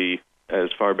fortunately, as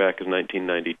far back as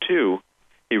 1992,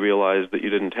 he realized that you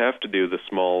didn't have to do the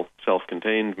small,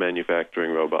 self-contained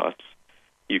manufacturing robots.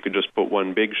 You could just put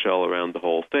one big shell around the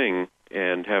whole thing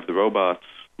and have the robots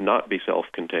not be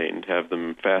self-contained, have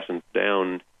them fastened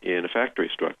down in a factory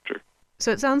structure.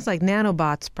 So it sounds like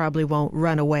nanobots probably won't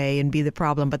run away and be the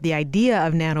problem, but the idea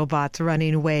of nanobots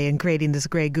running away and creating this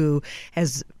gray goo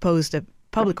has posed a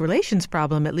public relations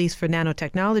problem, at least for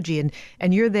nanotechnology.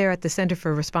 And you're there at the Center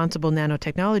for Responsible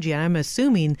Nanotechnology, and I'm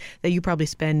assuming that you probably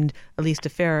spend at least a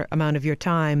fair amount of your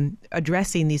time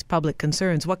addressing these public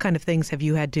concerns. What kind of things have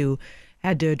you had to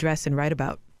address and write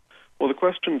about? Well, the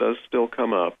question does still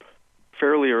come up.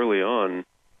 Fairly early on,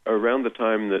 around the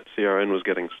time that CRN was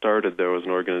getting started, there was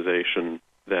an organization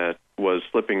that was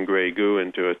slipping gray goo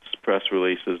into its press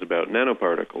releases about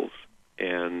nanoparticles.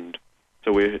 And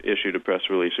so we issued a press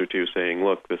release or two saying,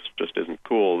 look, this just isn't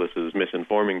cool, this is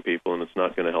misinforming people, and it's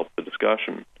not going to help the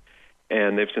discussion.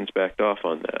 And they've since backed off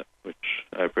on that, which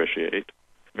I appreciate.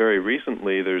 Very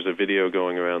recently, there's a video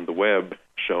going around the web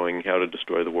showing how to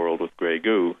destroy the world with gray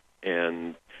goo.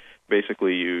 And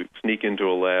basically you sneak into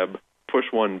a lab, push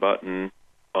one button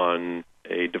on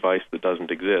a device that doesn't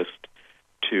exist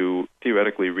to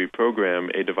theoretically reprogram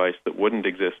a device that wouldn't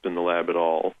exist in the lab at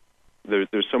all. There's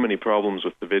so many problems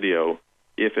with the video.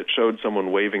 If it showed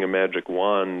someone waving a magic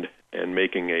wand and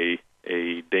making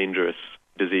a dangerous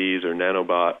disease or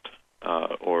nanobot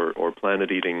or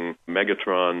planet-eating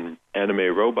Megatron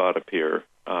anime robot appear,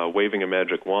 waving a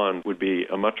magic wand would be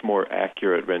a much more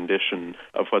accurate rendition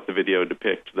of what the video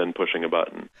depicts than pushing a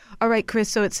button. All right, Chris,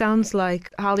 so it sounds like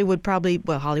Hollywood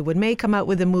may come out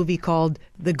with a movie called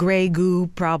The Gray Goo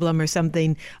Problem or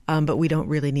something, but we don't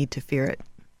really need to fear it.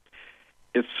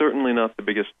 It's certainly not the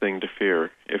biggest thing to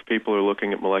fear. If people are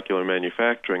looking at molecular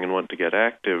manufacturing and want to get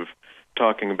active,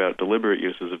 talking about deliberate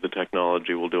uses of the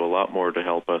technology will do a lot more to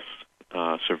help us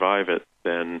survive it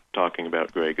than talking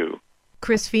about gray goo.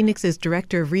 Chris Phoenix is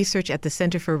Director of Research at the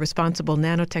Center for Responsible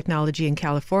Nanotechnology in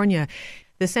California.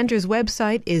 The center's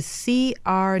website is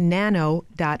crnano.org.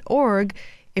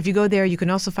 If you go there, you can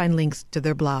also find links to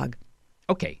their blog.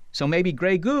 Okay, so maybe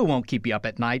gray goo won't keep you up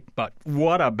at night, but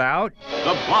what about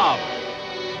The Blob?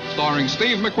 Starring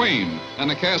Steve McQueen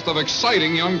and a cast of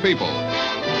exciting young people.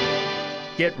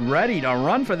 Get ready to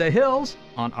run for the hills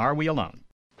on Are We Alone?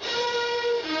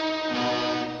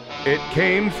 It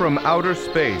came from outer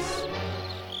space.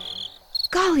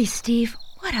 Golly, Steve,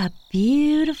 what a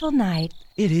beautiful night.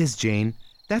 It is, Jane.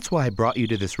 That's why I brought you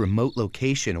to this remote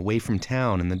location away from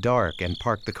town in the dark and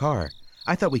parked the car.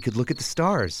 I thought we could look at the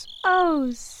stars.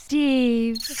 Oh,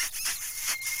 Steve.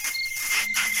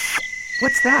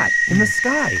 What's that in the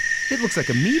sky? It looks like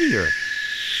a meteor.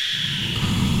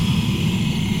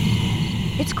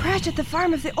 It's crashed at the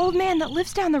farm of the old man that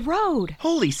lives down the road.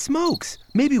 Holy smokes!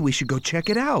 Maybe we should go check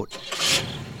it out.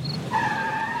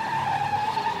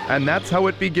 And that's how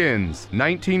it begins.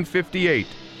 1958.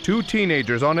 Two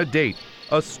teenagers on a date.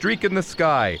 A streak in the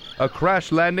sky. A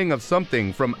crash landing of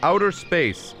something from outer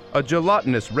space. A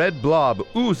gelatinous red blob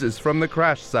oozes from the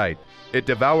crash site. It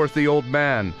devours the old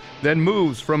man, then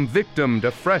moves from victim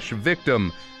to fresh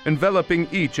victim, enveloping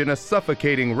each in a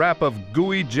suffocating wrap of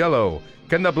gooey jello.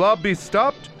 Can the blob be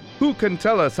stopped? Who can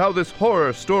tell us how this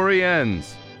horror story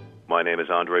ends? My name is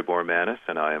Andre Bormanis,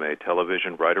 and I am a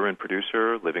television writer and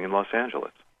producer living in Los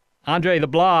Angeles. Andre the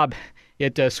Blob.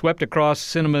 It swept across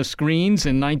cinema screens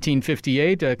in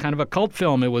 1958, kind of a cult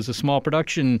film. It was a small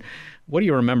production. What do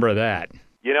you remember of that?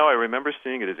 You know, I remember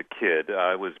seeing it as a kid.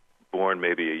 I was born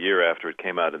maybe a year after it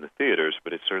came out in the theaters,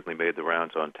 but it certainly made the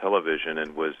rounds on television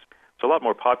and was a lot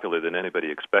more popular than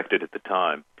anybody expected at the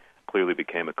time. Clearly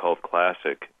became a cult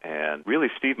classic, and really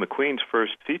Steve McQueen's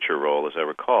first feature role, as I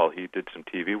recall. He did some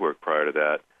TV work prior to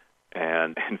that,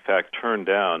 and in fact turned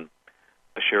down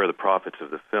a share of the profits of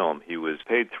the film. He was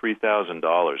paid $3,000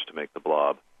 to make The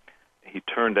Blob. He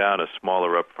turned down a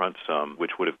smaller upfront sum,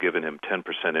 which would have given him 10%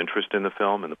 interest in the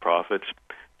film and the profits.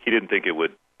 He didn't think it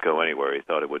would go anywhere. He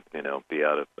thought it would, be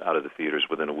out of the theaters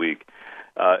within a week.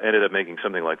 Ended up making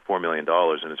something like $4 million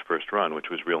in his first run, which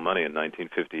was real money in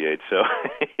 1958. So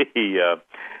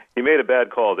he made a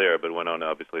bad call there, but went on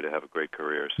obviously to have a great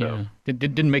career. So yeah.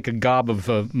 Didn't make a gob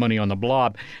of money on The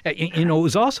Blob. It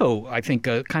was also, I think,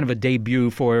 kind of a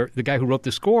debut for the guy who wrote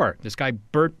the score. This guy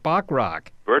Burt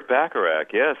Bacharach. Burt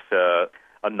Bacharach, yes.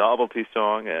 a novelty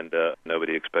song, and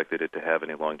nobody expected it to have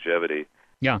any longevity.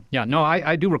 Yeah. No,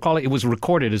 I do recall it. It was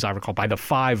recorded, as I recall, by the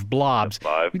Five Blobs. The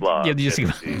Five Blobs. Yeah, you see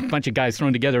a bunch of guys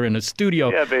thrown together in a studio.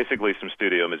 Yeah, basically some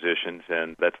studio musicians,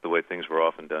 and that's the way things were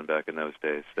often done back in those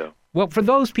days. So. Well, for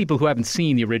those people who haven't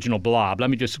seen the original Blob,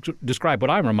 let me just describe what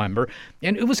I remember.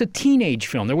 And it was a teenage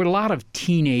film. There were a lot of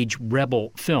teenage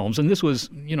rebel films, and this was,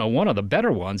 one of the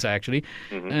better ones, actually.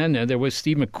 Mm-hmm. And there was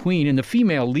Steve McQueen, and the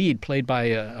female lead played by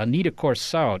Anita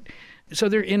Corsaut. So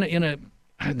they're in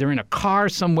a car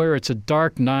somewhere. It's a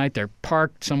dark night. They're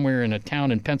parked somewhere in a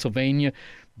town in Pennsylvania,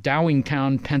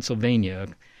 Dowingtown, Pennsylvania.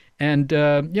 And,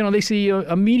 they see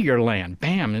a meteor land.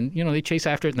 Bam. And, they chase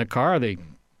after it in the car. They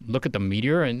look at the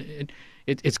meteor, and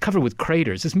it's covered with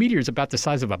craters. This meteor is about the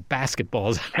size of a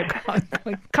basketball.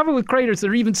 Covered with craters that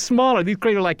are even smaller. These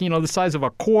craters are the size of a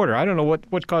quarter. I don't know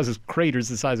what causes craters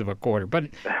the size of a quarter. But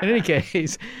in any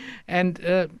case, and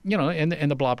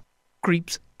the blob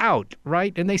creeps out,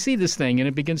 right? And they see this thing, and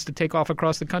it begins to take off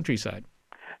across the countryside.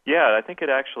 Yeah, I think it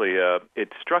actually it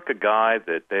struck a guy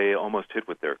that they almost hit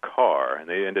with their car, and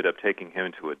they ended up taking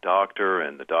him to a doctor,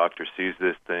 and the doctor sees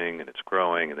this thing, and it's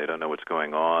growing, and they don't know what's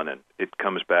going on, and it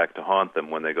comes back to haunt them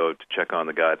when they go to check on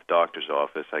the guy at the doctor's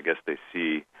office. I guess they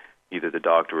see either the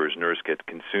doctor or his nurse get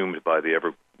consumed by the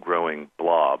ever-growing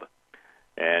blob.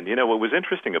 And, what was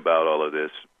interesting about all of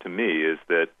this to me is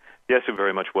that, yes, it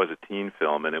very much was a teen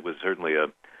film, and it was certainly a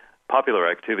popular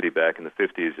activity back in the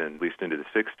 50s and at least into the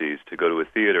 60s to go to a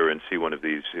theater and see one of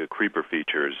these creeper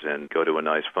features and go to a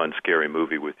nice, fun, scary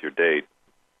movie with your date.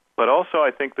 But also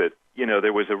I think that,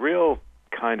 there was a real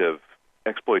kind of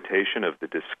exploitation of the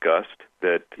disgust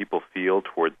that people feel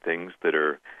toward things that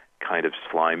are kind of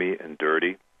slimy and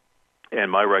dirty. And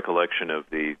my recollection of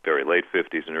the very late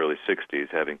 50s and early 60s,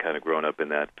 having kind of grown up in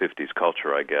that 50s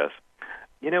culture, I guess,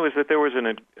 is that there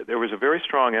was a very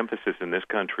strong emphasis in this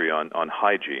country on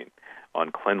hygiene, on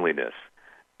cleanliness,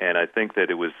 and I think that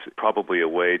it was probably a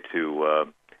way to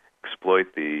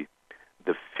exploit the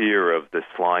fear of the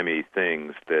slimy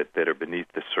things that are beneath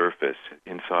the surface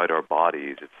inside our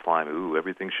bodies. It's slimy. Ooh,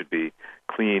 everything should be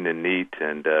clean and neat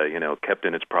and kept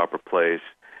in its proper place.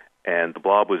 And the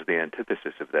blob was the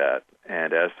antithesis of that.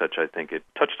 And as such, I think it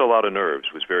touched a lot of nerves.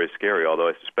 It was very scary, although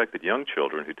I suspect that young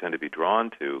children who tend to be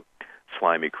drawn to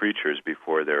slimy creatures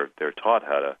before they're taught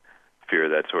how to fear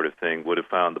that sort of thing would have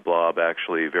found the blob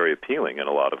actually very appealing in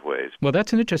a lot of ways. Well,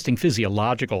 that's an interesting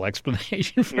physiological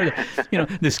explanation for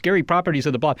the scary properties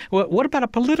of the blob. Well, what about a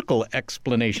political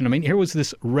explanation? I mean, here was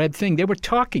this red thing. They were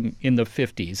talking in the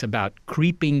 50s about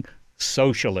creeping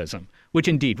socialism, which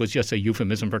indeed was just a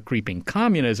euphemism for creeping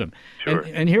communism. Sure.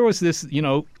 And here was this,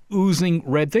 oozing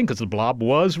red thing, because the blob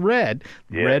was red,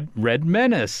 red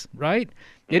menace, right?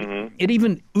 It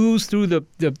even oozed through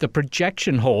the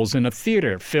projection holes in a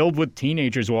theater filled with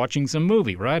teenagers watching some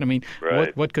movie, right? I mean,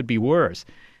 right. What could be worse?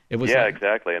 It was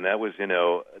exactly. And that was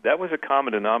a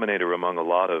common denominator among a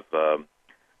lot of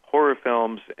horror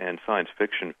films and science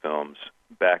fiction films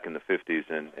back in the 50s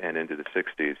and into the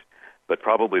 60s. But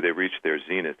probably they reached their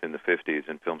zenith in the 50s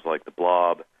in films like The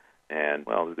Blob and,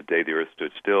 The Day the Earth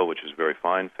Stood Still, which is a very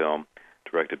fine film,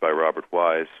 directed by Robert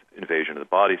Wise, Invasion of the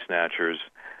Body Snatchers.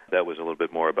 That was a little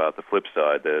bit more about the flip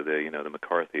side, the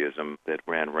McCarthyism that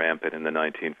ran rampant in the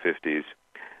 1950s.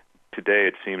 Today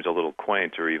it seems a little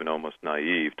quaint or even almost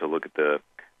naive to look at the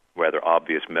rather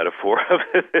obvious metaphor of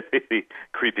the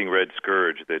creeping red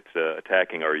scourge that's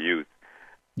attacking our youth.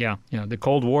 Yeah, the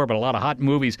Cold War, but a lot of hot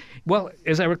movies. Well,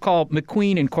 as I recall,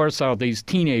 McQueen and Corsaut, these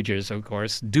teenagers, of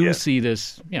course, see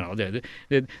this,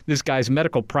 this guy's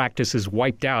medical practice is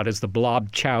wiped out as the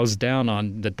blob chows down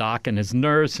on the doc and his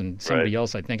nurse and somebody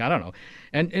else, I think. I don't know.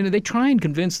 And they try and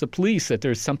convince the police that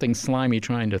there's something slimy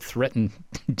trying to threaten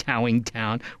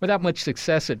Dowingtown without much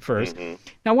success at first. Mm-hmm.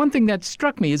 Now, one thing that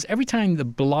struck me is every time the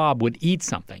blob would eat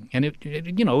something, and it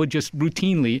just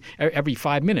routinely, every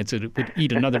 5 minutes, it would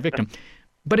eat another victim.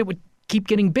 But it would keep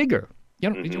getting bigger.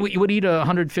 It would eat a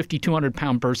 150,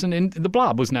 200-pound person, and the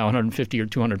blob was now 150 or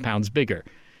 200 pounds bigger.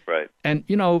 Right. And,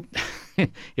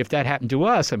 if that happened to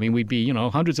us, I mean, we'd be,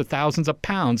 hundreds of thousands of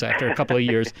pounds after a couple of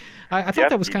years. I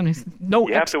thought that was kind of...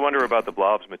 You have to wonder about the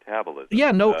blob's metabolism. Yeah,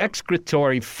 no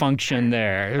excretory function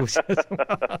there. It was just,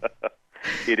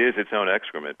 it is its own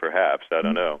excrement, perhaps. I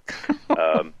don't know.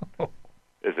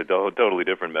 There's a totally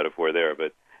different metaphor there,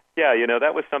 but... Yeah,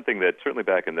 that was something that certainly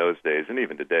back in those days, and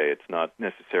even today, it's not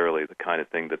necessarily the kind of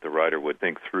thing that the writer would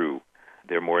think through.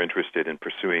 They're more interested in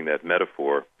pursuing that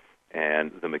metaphor,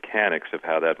 and the mechanics of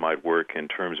how that might work in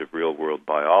terms of real-world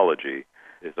biology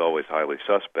is always highly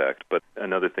suspect. But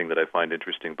another thing that I find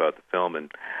interesting about the film,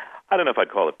 and I don't know if I'd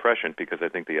call it prescient, because I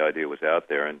think the idea was out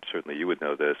there, and certainly you would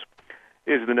know this,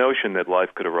 is the notion that life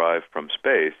could arrive from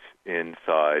space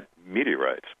inside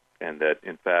meteorites, and that,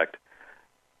 in fact,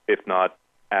 if not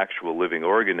actual living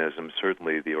organisms,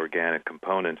 certainly the organic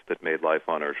components that made life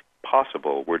on Earth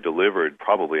possible were delivered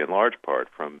probably in large part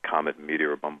from comet and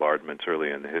meteor bombardments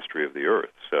early in the history of the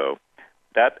Earth. So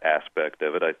that aspect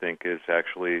of it, I think, is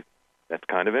actually, that's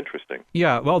kind of interesting.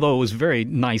 Yeah, although it was very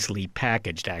nicely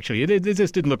packaged, actually. It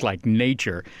just didn't look like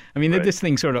nature. I mean, Right. this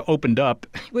thing sort of opened up.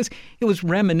 It was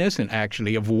reminiscent,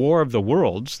 actually, of War of the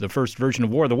Worlds, the first version of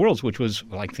War of the Worlds, which was,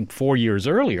 well, I think, 4 years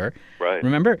earlier. Right.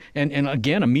 Remember? And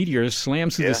again, a meteor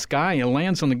slams through the sky and it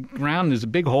lands on the ground. And there's a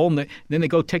big hole, and then they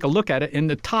go take a look at it, and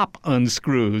the top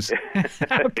unscrews.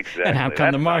 Exactly. And how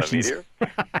come That's the Martians? not a meteor.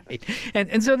 Right.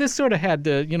 And so this sort of had,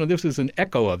 this was an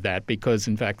echo of that because,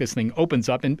 in fact, this thing opens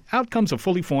up and out comes a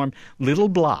fully formed little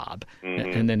blob.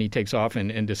 Mm-hmm. And then he takes off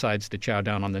and decides to chow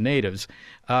down on the natives.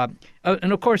 And,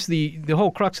 of course, the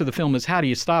whole crux of the film is how do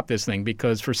you stop this thing?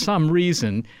 Because for some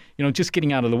reason, just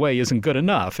getting out of the way isn't good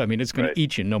enough. I mean, it's going to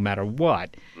eat you no matter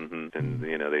what. Mm-hmm. And,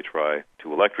 they try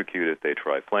to electrocute it. They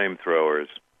try flamethrowers.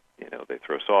 They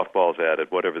throw softballs at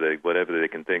it, whatever they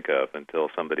can think of until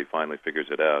somebody finally figures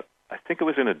it out. I think it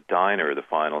was in a diner, the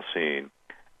final scene.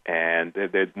 And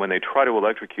when they try to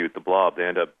electrocute the blob, they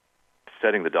end up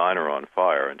setting the diner on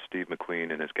fire. And Steve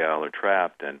McQueen and his gal are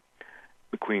trapped. And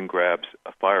McQueen grabs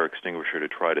a fire extinguisher to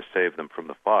try to save them from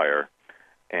the fire,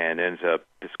 and ends up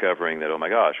discovering that, oh my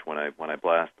gosh, when I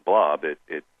blast the blob,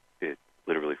 it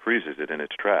literally freezes it in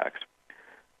its tracks.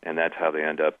 And that's how they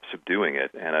end up subduing it.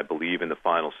 And I believe in the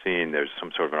final scene, there's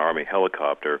some sort of an Army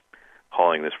helicopter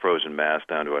hauling this frozen mass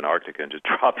down to Antarctica and just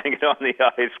dropping it on the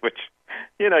ice, which,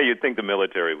 you'd think the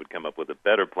military would come up with a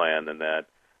better plan than that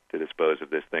to dispose of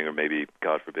this thing, or maybe,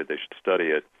 God forbid, they should study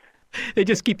it. They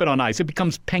just keep it on ice. It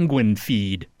becomes penguin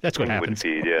feed. That's what happens.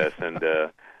 Penguin feed, yes. And,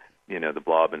 the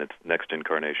blob in its next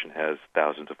incarnation has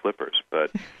thousands of flippers.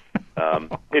 But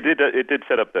it did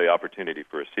set up the opportunity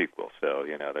for a sequel. So,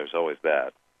 there's always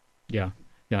that. Yeah.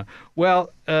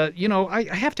 Well, I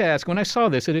have to ask, when I saw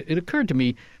this, it occurred to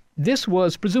me, this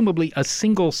was presumably a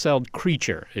single-celled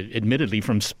creature, admittedly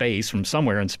from space, from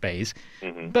somewhere in space.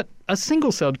 Mm-hmm. But a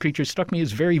single-celled creature struck me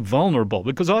as very vulnerable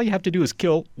because all you have to do is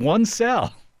kill one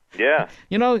cell. Yeah.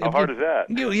 How hard is that?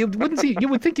 You wouldn't see. You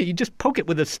would think that you just poke it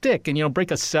with a stick and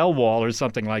break a cell wall or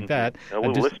something like that. A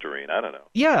little Listerine, I don't know.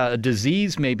 Yeah, a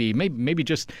disease maybe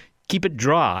just keep it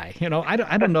dry.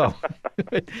 I don't know.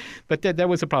 but that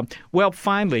was a problem. Well,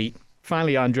 finally,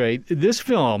 Andre, this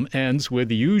film ends with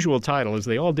the usual title, as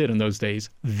they all did in those days,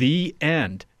 The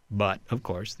End. But of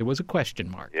course, there was a question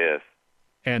mark. Yes.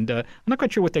 And I'm not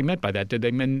quite sure what they meant by that. Did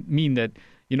they mean that,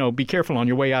 be careful on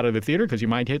your way out of the theater because you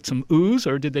might hit some ooze,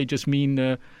 or did they just mean,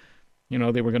 they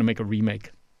were going to make a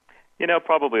remake?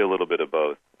 Probably a little bit of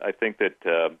both. I think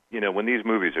that, when these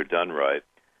movies are done right,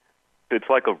 it's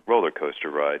like a roller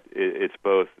coaster ride. It's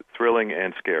both thrilling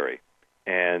and scary.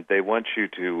 And they want you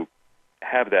to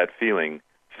have that feeling,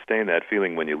 sustain that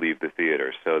feeling when you leave the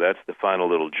theater. So that's the final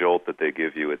little jolt that they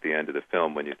give you at the end of the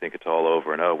film when you think it's all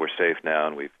over and, oh, we're safe now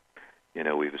and we've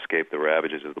escaped the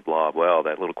ravages of the blob. Well,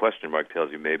 that little question mark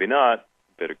tells you maybe not.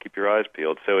 Better keep your eyes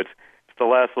peeled. So it's the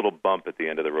last little bump at the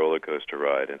end of the roller coaster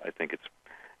ride, and I think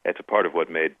it's a part of what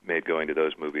made going to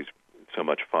those movies so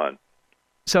much fun.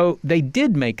 So they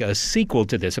did make a sequel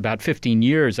to this about 15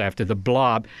 years after The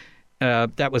Blob.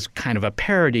 That was kind of a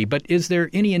parody, but is there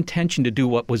any intention to do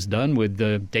what was done with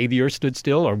The Day the Earth Stood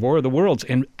Still or War of the Worlds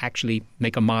and actually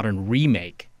make a modern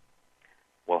remake?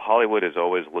 Well, Hollywood is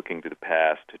always looking to the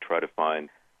past to try to find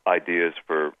ideas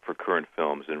for current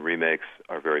films, and remakes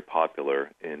are very popular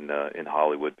in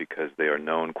Hollywood because they are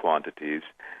known quantities.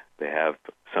 They have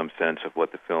some sense of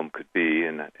what the film could be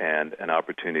and an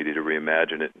opportunity to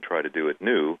reimagine it and try to do it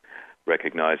new,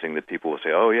 recognizing that people will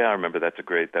say, oh, yeah, I remember that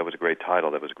was a great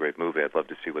title, that was a great movie, I'd love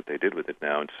to see what they did with it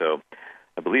now. And so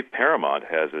I believe Paramount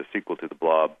has a sequel to The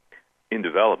Blob in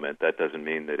development. That doesn't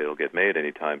mean that it'll get made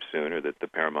anytime soon or that the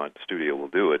Paramount studio will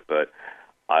do it, but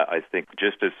I think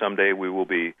just as someday we will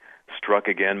be struck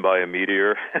again by a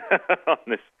meteor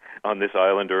on this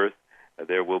island Earth,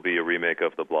 there will be a remake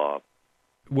of The Blob.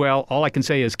 Well, all I can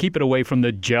say is keep it away from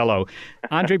the Jell-O.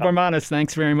 Andre Bormanis,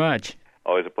 thanks very much.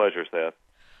 Always a pleasure, Seth.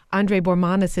 Andre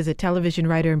Bormanis is a television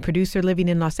writer and producer living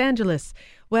in Los Angeles.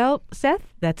 Well,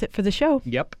 Seth, that's it for the show.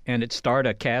 Yep, and it starred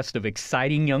a cast of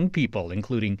exciting young people,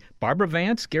 including Barbara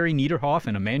Vance, Gary Niederhoff,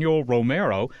 and Emmanuel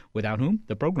Romero, without whom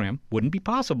the program wouldn't be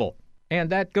possible. And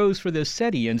that goes for the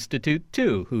SETI Institute,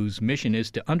 too, whose mission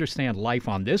is to understand life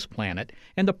on this planet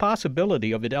and the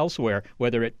possibility of it elsewhere,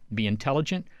 whether it be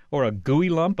intelligent or a gooey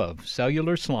lump of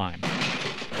cellular slime.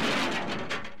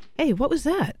 Hey, what was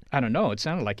that? I don't know. It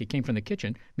sounded like it came from the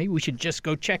kitchen. Maybe we should just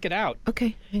go check it out.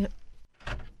 Okay, hang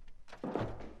on.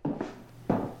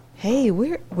 Hey,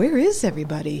 where is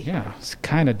everybody? Yeah, it's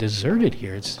kind of deserted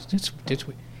here. It's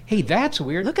hey, that's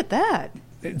weird. Look at that.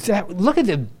 Look at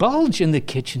the bulge in the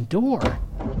kitchen door.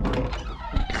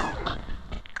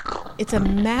 It's a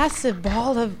massive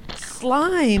ball of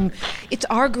slime. It's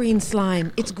our green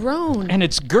slime. It's grown. And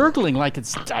it's gurgling like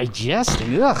it's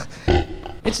digesting. Ugh.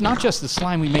 It's not just the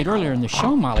slime we made earlier in the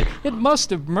show, Molly. It must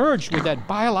have merged with that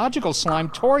biological slime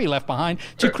Tori left behind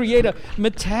to create a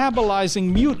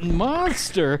metabolizing mutant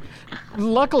monster.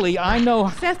 Luckily, I know...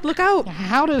 Seth, look out!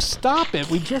 ...how to stop it.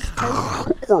 We just...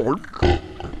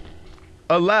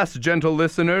 Alas, gentle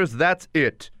listeners, that's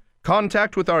it.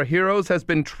 Contact with our heroes has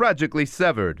been tragically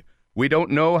severed. We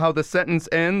don't know how the sentence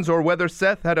ends or whether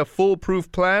Seth had a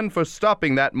foolproof plan for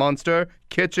stopping that monster,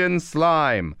 Kitchen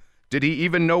Slime. Did he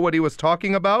even know what he was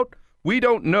talking about? We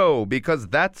don't know because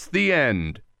that's the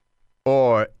end.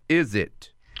 Or is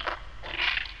it?